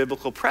faced with the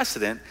biblical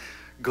precedent,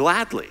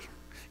 gladly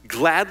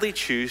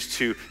choose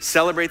to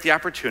celebrate the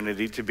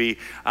opportunity to be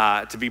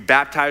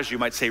baptized, you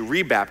might say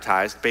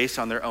rebaptized, based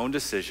on their own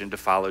decision to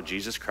follow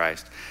Jesus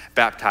Christ,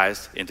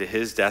 baptized into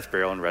his death,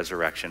 burial, and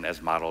resurrection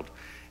as modeled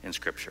in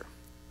Scripture.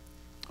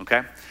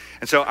 Okay?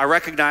 And so I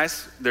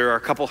recognize there are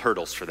a couple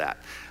hurdles for that.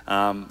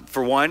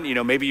 For one,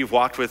 maybe you've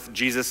walked with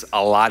Jesus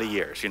a lot of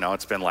years.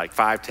 It's been like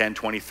 5, 10,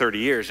 20, 30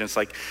 years, and it's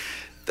like,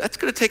 that's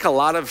going to take a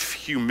lot of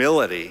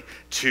humility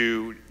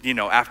to,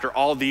 after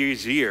all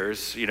these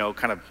years,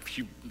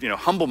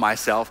 humble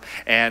myself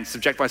and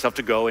subject myself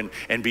to go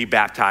and be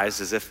baptized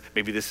as if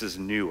maybe this is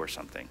new or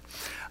something.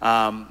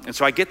 And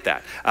so I get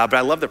that. But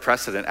I love the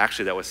precedent,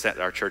 actually, that was set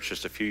at our church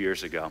just a few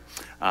years ago.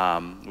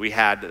 We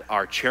had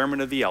our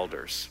chairman of the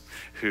elders,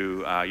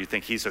 who you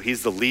think he's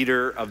the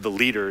leader of the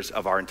leaders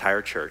of our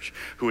entire church,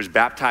 who was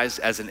baptized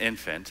as an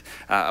infant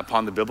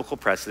upon the biblical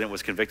precedent,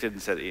 was convicted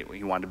and said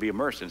he wanted to be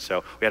immersed. And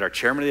so we had our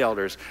chairman of the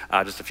elders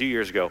just a few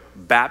years ago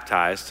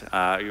baptized,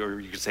 or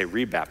you could say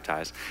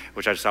rebaptized,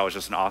 which I just thought was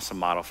just an awesome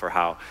model for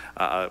how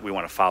we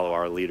want to follow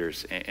our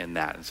leaders in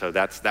that. And so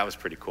that was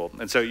pretty cool.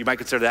 And so you might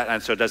consider that,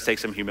 and so it does take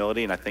some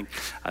humility, and I think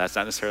that's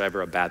not necessarily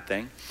ever a bad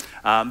thing.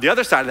 The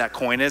other side of that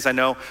coin is, I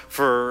know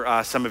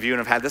for some of you, and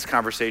I've had this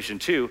conversation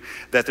too,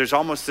 that there's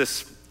almost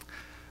this,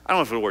 I don't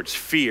know if the word's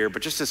fear,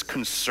 but just this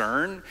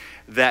concern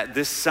that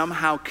this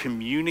somehow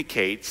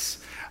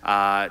communicates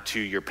to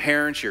your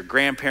parents, your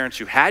grandparents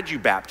who had you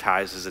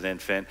baptized as an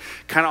infant,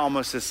 kind of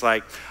almost this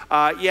like,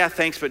 yeah,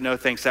 thanks, but no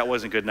thanks, that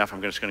wasn't good enough,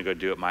 I'm just going to go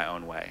do it my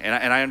own way.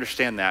 And I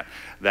understand that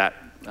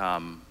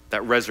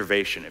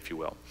reservation, if you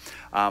will.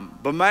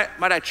 But might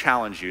I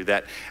challenge you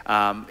that,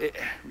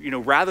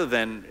 rather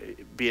than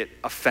be it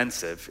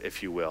offensive,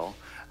 if you will,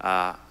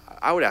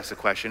 I would ask the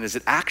question, is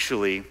it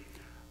actually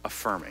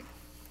affirming?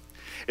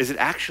 Is it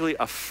actually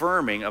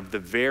affirming of the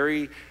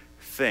very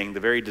thing,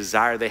 the very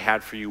desire they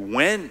had for you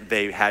when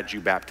they had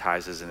you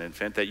baptized as an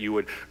infant, that you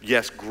would,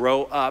 yes,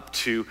 grow up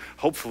to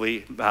hopefully,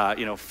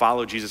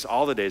 follow Jesus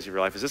all the days of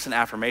your life? Is this an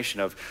affirmation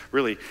of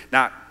really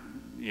not,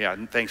 yeah,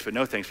 thanks but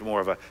no thanks, but more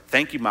of a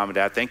thank you, mom and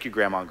dad, thank you,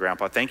 grandma and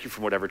grandpa, thank you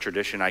for whatever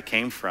tradition I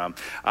came from,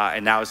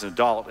 and now as an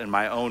adult, in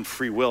my own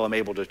free will, I'm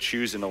able to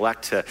choose and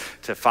elect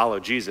to follow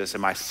Jesus.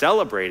 Am I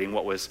celebrating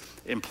what was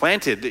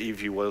implanted,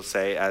 if you will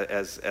say,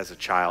 as a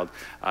child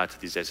to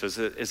these days? So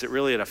is it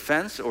really an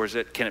offense, or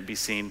can it be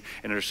seen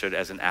and understood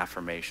as an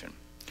affirmation?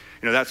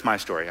 that's my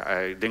story.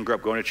 I didn't grow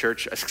up going to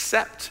church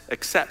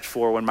except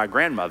for when my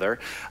grandmother,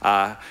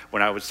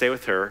 when I would stay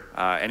with her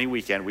any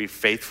weekend, we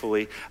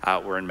faithfully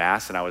were in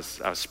Mass, and I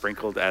was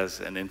sprinkled as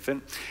an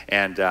infant.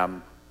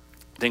 And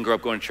didn't grow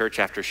up going to church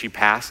after she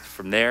passed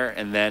from there.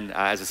 And then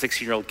as a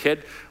 16-year-old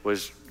kid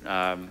was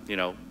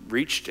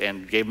reached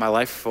and gave my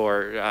life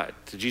to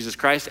Jesus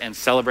Christ and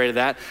celebrated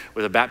that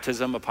with a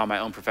baptism upon my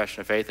own profession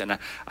of faith. And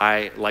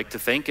I like to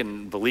think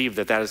and believe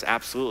that is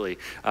absolutely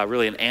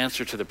really an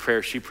answer to the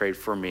prayer she prayed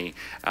for me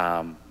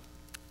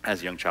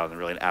as a young child, and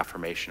really an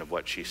affirmation of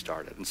what she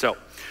started. And so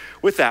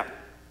with that,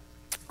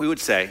 we would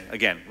say,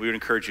 again, we would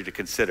encourage you to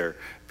consider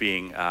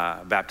being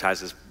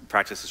baptized as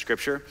practice of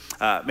Scripture.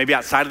 Maybe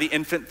outside of the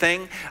infant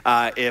thing,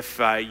 if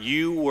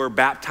you were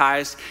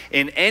baptized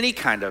in any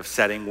kind of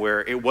setting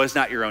where it was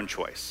not your own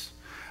choice.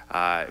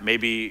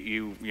 Maybe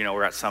you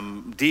were at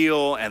some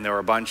deal and there were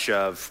a bunch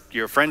of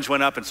your friends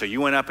went up, and so you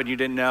went up and you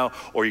didn't know,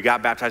 or you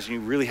got baptized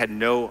and you really had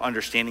no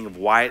understanding of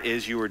why it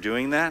is you were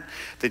doing that,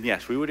 then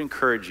yes, we would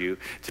encourage you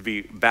to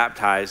be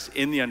baptized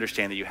in the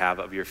understanding that you have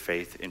of your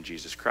faith in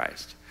Jesus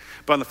Christ.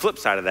 But on the flip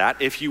side of that,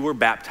 if you were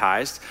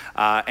baptized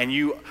and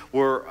you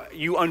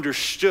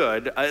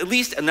understood at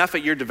least enough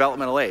at your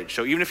developmental age,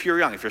 so even if you're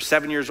young, if you're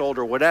 7 years old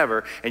or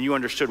whatever, and you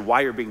understood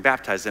why you're being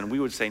baptized, then we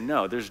would say,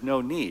 no, there's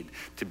no need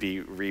to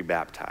be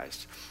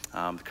rebaptized,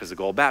 because the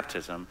goal of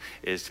baptism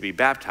is to be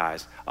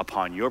baptized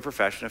upon your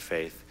profession of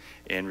faith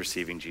in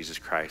receiving Jesus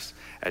Christ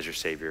as your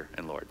Savior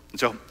and Lord. And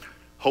so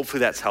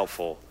hopefully that's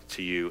helpful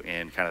to you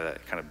in kind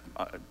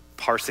of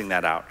parsing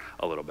that out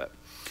a little bit.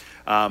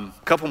 A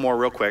couple more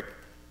real quick.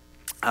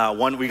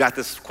 One, we got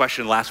this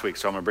question last week,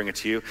 so I'm going to bring it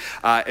to you.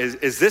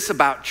 Is this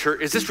about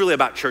church? Is this really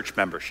about church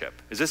membership?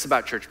 Is this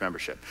about church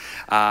membership?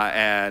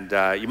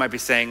 And you might be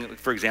saying,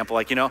 for example,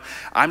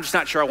 I'm just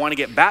not sure I want to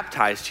get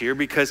baptized here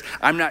because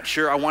I'm not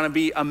sure I want to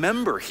be a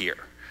member here.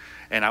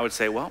 And I would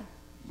say, well,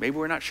 maybe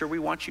we're not sure we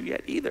want you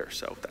yet either.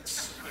 So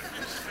that's.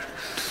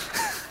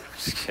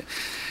 Just kidding.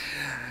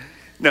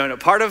 No.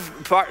 Part of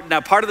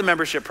the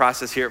membership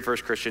process here at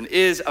First Christian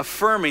is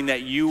affirming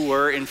that you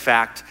were in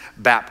fact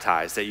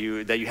baptized, that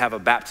you have a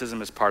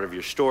baptism as part of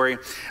your story.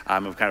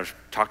 We've kind of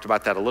talked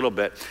about that a little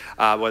bit,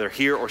 whether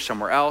here or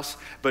somewhere else.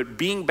 But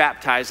being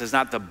baptized is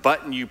not the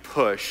button you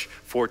push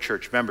for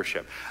church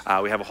membership.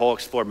 We have a whole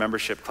Explore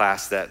membership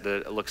class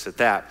that looks at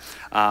that.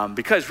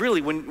 Because really,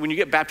 when you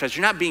get baptized,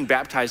 you're not being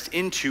baptized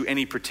into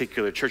any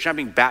particular church. You're not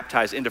being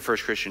baptized into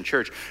First Christian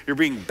Church. You're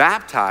being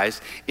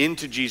baptized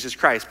into Jesus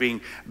Christ.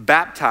 Being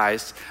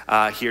baptized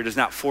here does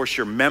not force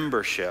your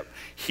membership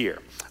here.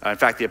 In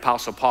fact, the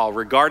Apostle Paul,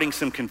 regarding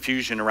some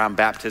confusion around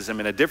baptism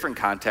in a different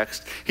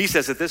context, he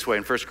says it this way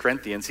in 1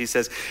 Corinthians. He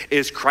says,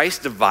 "Is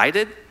Christ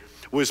divided?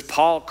 Was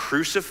Paul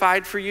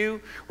crucified for you?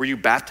 Were you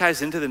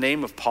baptized into the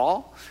name of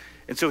Paul?"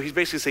 And so he's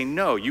basically saying,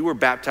 no, you were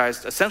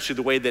baptized essentially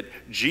the way that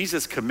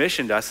Jesus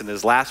commissioned us in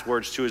his last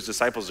words to his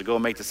disciples to go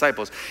and make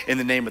disciples, in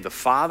the name of the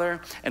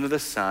Father and of the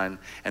Son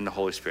and the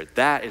Holy Spirit.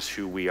 That is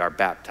who we are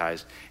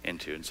baptized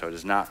into. And so it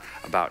is not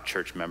about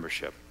church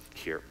membership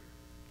here.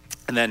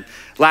 And then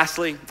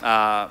lastly,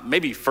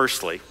 maybe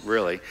firstly,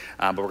 really,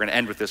 but we're going to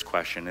end with this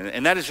question.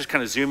 And that is just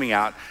kind of zooming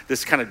out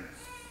this kind of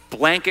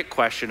blanket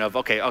question of,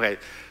 okay,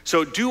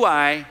 so do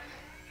I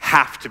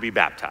have to be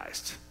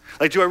baptized?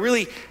 Do I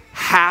really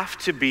have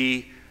to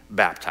be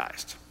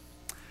baptized?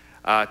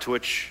 To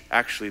which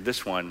actually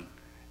this one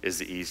is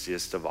the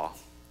easiest of all.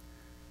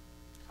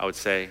 I would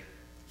say,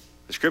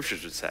 the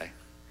scriptures would say,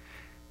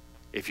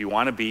 if you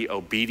want to be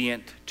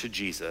obedient to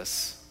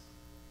Jesus,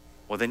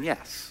 well then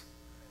yes,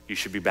 you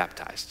should be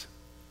baptized.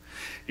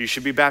 You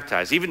should be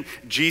baptized. Even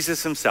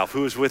Jesus himself,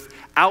 who was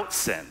without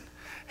sin,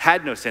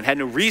 had no sin, had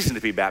no reason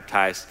to be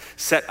baptized,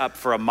 set up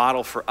for a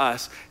model for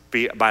us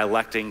by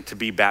electing to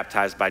be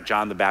baptized by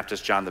John the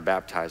Baptist, John the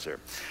Baptizer.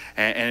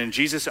 And in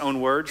Jesus'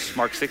 own words,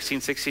 Mark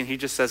 16:16, he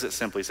just says it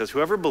simply. He says,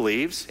 whoever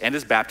believes and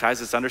is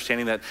baptized, it's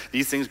understanding that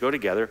these things go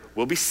together,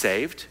 will be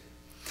saved.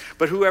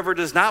 But whoever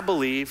does not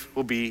believe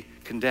will be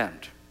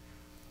condemned.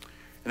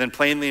 And then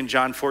plainly in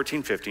John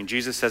 14:15,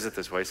 Jesus says it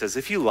this way. He says,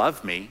 if you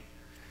love me,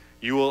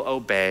 you will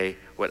obey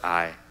what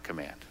I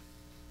command.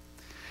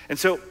 And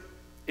so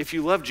if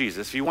you love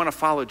Jesus, if you want to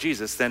follow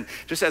Jesus, then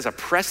just as a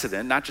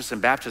precedent, not just in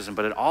baptism,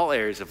 but in all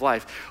areas of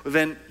life,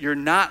 then you're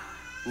not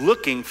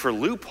looking for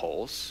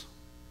loopholes.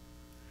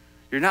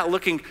 You're not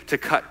looking to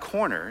cut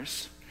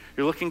corners.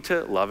 You're looking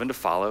to love and to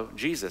follow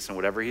Jesus and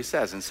whatever he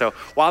says. And so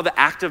while the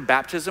act of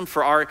baptism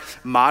for our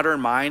modern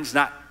minds,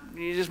 it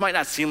just might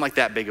not seem like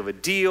that big of a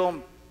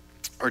deal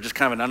or just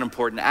kind of an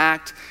unimportant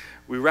act,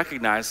 we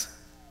recognize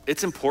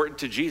it's important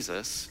to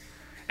Jesus,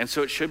 and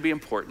so it should be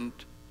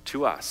important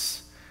to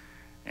us.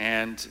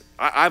 And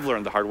I've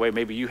learned the hard way,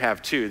 maybe you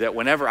have too, that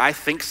whenever I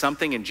think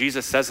something and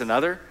Jesus says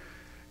another,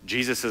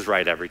 Jesus is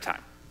right every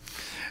time.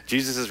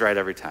 Jesus is right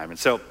every time. And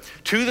so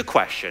to the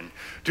question,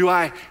 do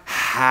I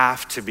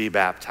have to be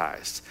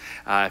baptized?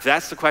 If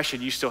that's the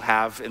question you still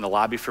have in the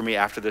lobby for me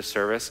after this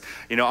service,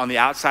 on the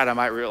outside I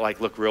might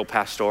look real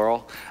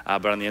pastoral,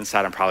 but on the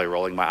inside I'm probably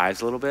rolling my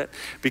eyes a little bit,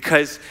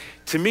 because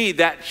to me,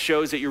 that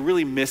shows that you're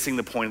really missing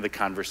the point of the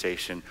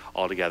conversation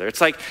altogether.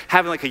 It's like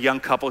having a young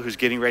couple who's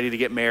getting ready to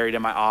get married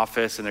in my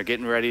office, and they're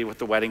getting ready with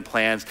the wedding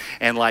plans,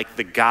 and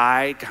the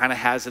guy kind of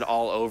has it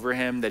all over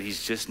him that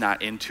he's just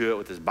not into it,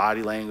 with his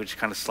body language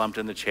kind of slumped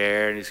in the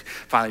chair, and he's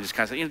finally just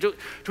kind of saying, do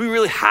we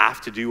really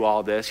have to do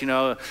all this?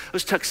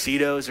 Those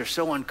tuxedos are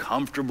so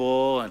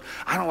uncomfortable, and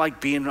I don't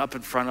like being up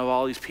in front of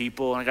all these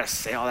people, and I got to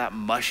say all that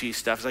mushy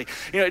stuff. It's like,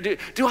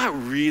 do I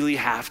really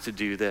have to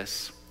do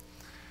this?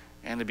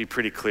 And to be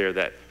pretty clear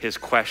that his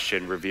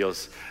question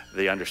reveals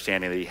the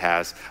understanding that he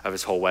has of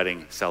his whole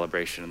wedding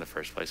celebration in the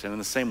first place. And in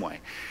the same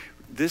way,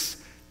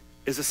 this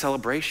is a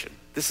celebration.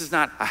 This is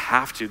not a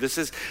have to. This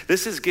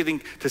is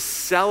getting to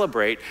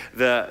celebrate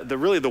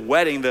the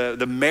wedding,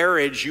 the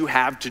marriage you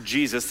have to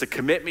Jesus, the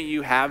commitment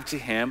you have to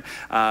him,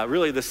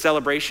 really the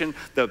celebration,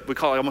 we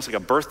call it almost like a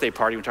birthday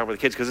party when we talk about the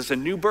kids, because it's a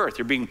new birth.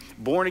 You're being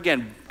born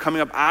again,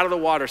 coming up out of the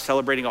water,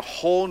 celebrating a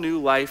whole new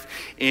life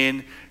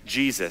in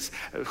Jesus.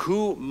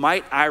 Who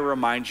might I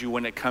remind you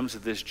when it comes to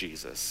this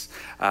Jesus,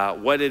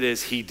 what it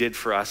is he did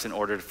for us in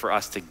order for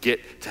us to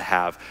get to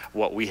have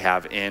what we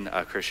have in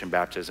a Christian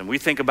baptism. We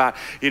think about,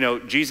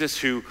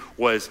 Jesus who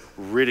was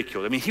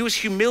ridiculed. I mean, he was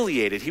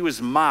humiliated. He was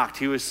mocked.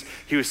 He was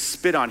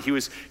spit on. He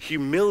was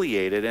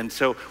humiliated. And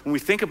so when we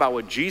think about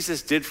what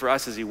Jesus did for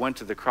us as he went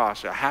to the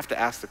cross, I have to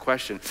ask the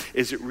question,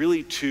 is it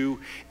really too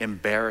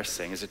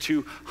embarrassing? Is it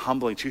too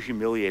humbling, too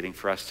humiliating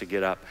for us to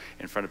get up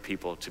in front of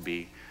people to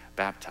be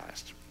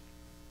baptized?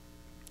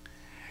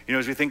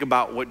 As we think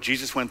about what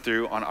Jesus went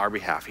through on our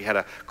behalf, he had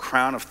a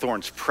crown of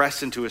thorns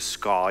pressed into his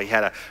skull. He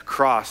had a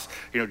cross,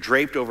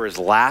 draped over his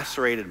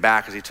lacerated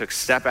back as he took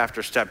step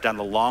after step down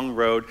the long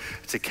road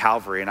to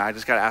Calvary. And I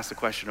just got to ask the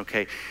question,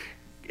 okay,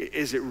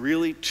 is it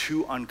really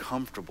too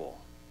uncomfortable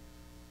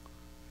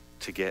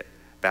to get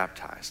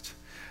baptized?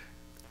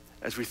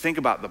 As we think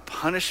about the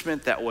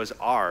punishment that was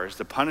ours,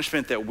 the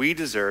punishment that we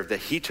deserved, that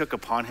he took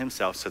upon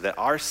himself so that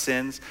our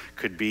sins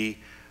could be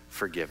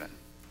forgiven,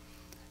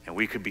 and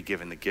we could be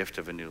given the gift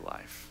of a new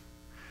life.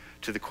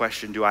 To the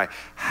question, do I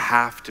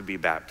have to be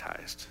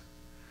baptized?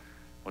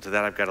 Well, to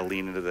that I've got to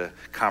lean into the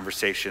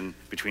conversation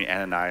between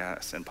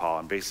Ananias and Paul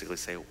and basically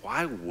say,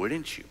 why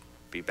wouldn't you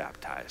be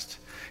baptized?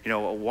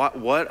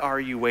 What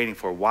are you waiting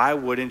for? Why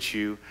wouldn't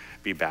you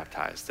be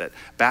baptized? That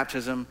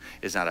baptism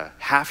is not a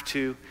have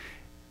to,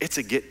 it's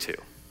a get to.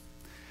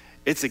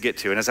 It's a get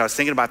to. And as I was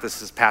thinking about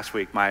this past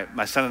week,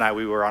 my son and I,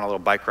 we were on a little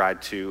bike ride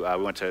we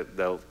went to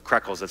the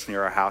Kreckles that's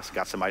near our house,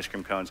 got some ice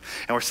cream cones,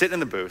 and we're sitting in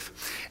the booth.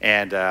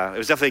 And it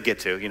was definitely a get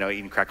to,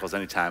 eating Kreckles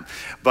anytime.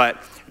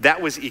 But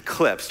that was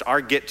eclipsed.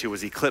 Our get to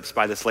was eclipsed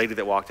by this lady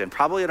that walked in,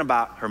 probably in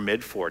about her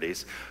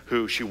mid-40s,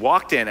 who she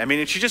walked in.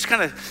 And she just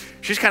kind of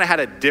had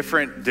a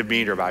different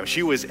demeanor about her.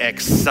 She was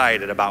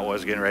excited about what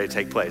was getting ready to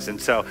take place.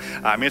 And so,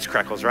 it's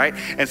Kreckles, right?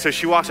 And so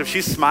she walks up,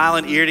 she's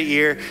smiling ear to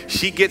ear.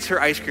 She gets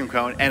her ice cream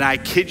cone, and I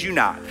kid you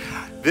not,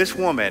 this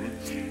woman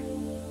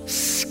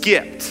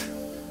skipped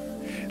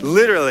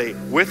literally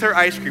with her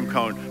ice cream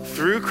cone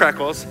through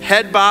Kreckles,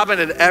 head bobbing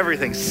and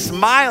everything,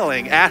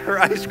 smiling at her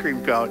ice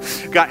cream cone,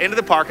 got into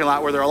the parking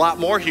lot where there are a lot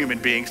more human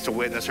beings to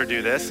witness her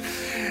do this,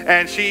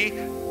 and she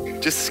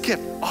just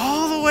skipped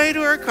all the way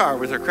to her car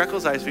with her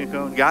Kreckles ice cream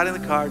cone, got in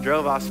the car,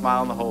 drove off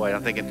smiling the whole way.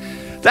 I'm thinking,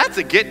 that's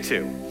a get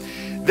to.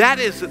 That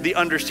is the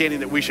understanding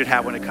that we should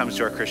have when it comes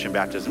to our Christian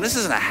baptism. This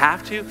isn't a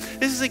have to,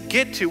 this is a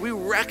get to. We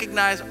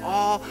recognize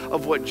all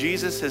of what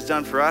Jesus has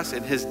done for us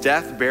in his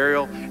death,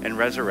 burial, and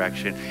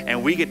resurrection,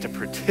 and we get to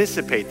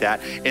participate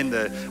that in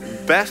the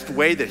best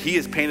way that he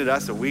has painted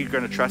us, that we're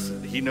going to trust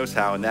that he knows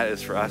how, and that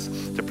is for us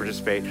to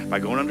participate by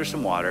going under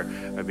some water,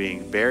 by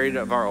being buried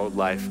of our old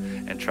life,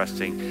 and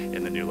trusting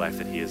in the new life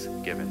that he has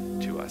given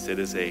to us. It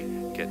is a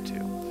get to.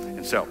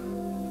 And so,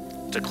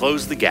 to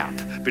close the gap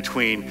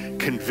between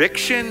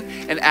conviction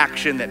and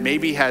action that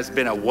maybe has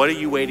been a what are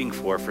you waiting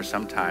for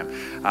some time,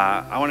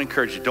 I want to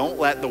encourage you, don't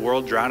let the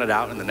world drown it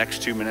out in the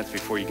next 2 minutes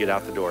before you get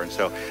out the door. And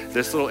so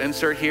this little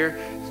insert here,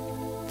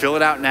 fill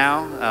it out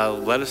now.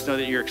 Let us know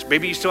that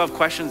maybe you still have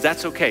questions.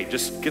 That's okay.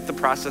 Just get the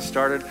process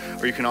started.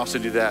 Or you can also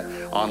do that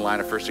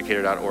online at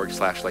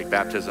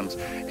firstdecatur.org/lakebaptisms.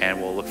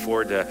 And we'll look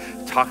forward to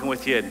talking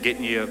with you and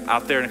getting you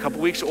out there in a couple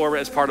weeks or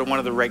as part of one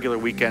of the regular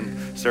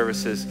weekend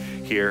services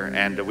here.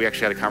 And we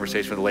actually had a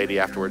conversation with a lady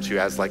afterwards who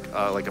has like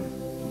a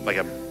I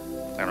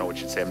don't know what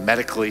you'd say, a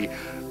medically, I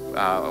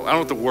don't know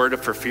what the word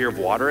for fear of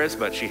water is,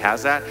 but she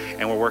has that.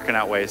 And we're working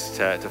out ways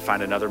to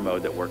find another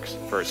mode that works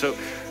for her. So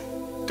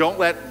don't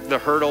let the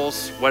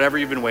hurdles, whatever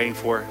you've been waiting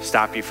for,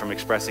 stop you from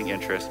expressing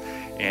interest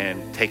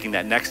and taking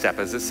that next step.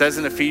 As it says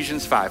in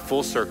Ephesians 5,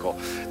 full circle,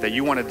 that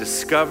you want to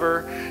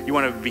discover, you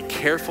want to be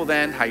careful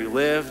then how you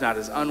live, not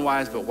as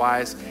unwise but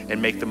wise,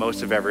 and make the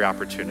most of every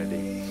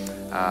opportunity.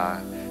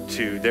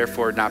 To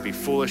therefore not be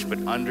foolish but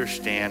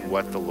understand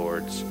what the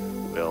Lord's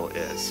will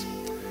is.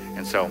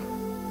 And so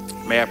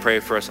may I pray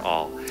for us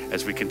all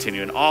as we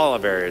continue in all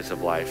of areas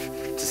of life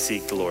to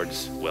seek the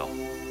Lord's will.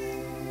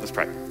 Let's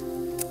pray.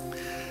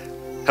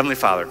 Heavenly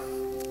Father,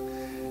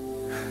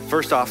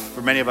 first off,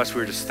 for many of us,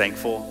 we're just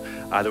thankful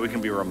that we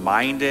can be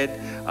reminded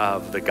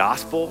of the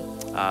gospel,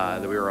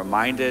 that we are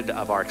reminded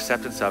of our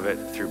acceptance of it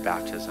through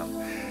baptism.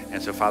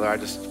 And so, Father, I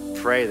just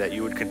pray that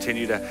you would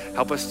continue to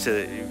help us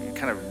to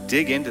kind of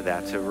dig into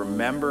that, to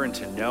remember and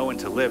to know and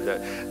to live.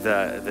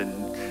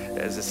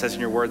 As it says in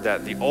your word,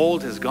 that the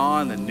old has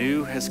gone, the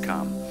new has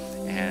come,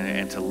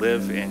 and to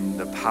live in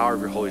the power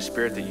of your Holy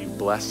Spirit that you've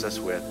blessed us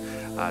with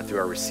through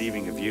our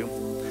receiving of you.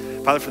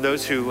 Father, for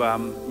those who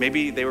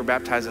maybe they were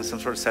baptized in some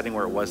sort of setting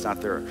where it was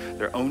not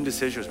their own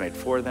decision was made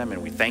for them,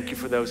 and we thank you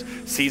for those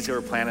seeds that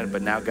were planted.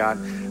 But now, God,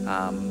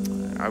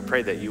 I would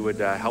pray that you would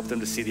help them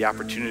to see the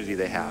opportunity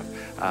they have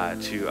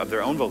of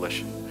their own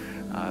volition,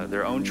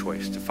 their own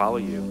choice to follow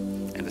you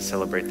and to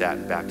celebrate that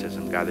in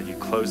baptism. God, that you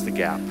close the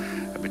gap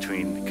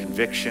between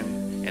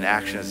conviction and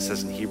action, as it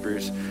says in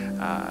Hebrews,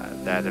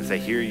 that if they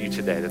hear you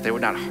today, that they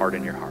would not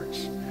harden your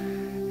hearts.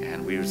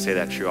 And we would say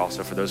that true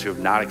also for those who have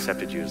not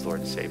accepted you as Lord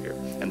and Savior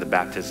and the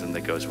baptism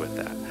that goes with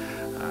that.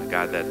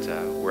 God, that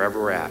wherever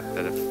we're at,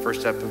 that if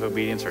first step of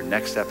obedience or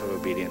next step of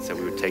obedience, that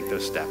we would take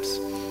those steps,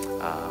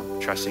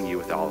 trusting you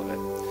with all of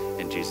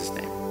it. In Jesus'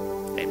 name.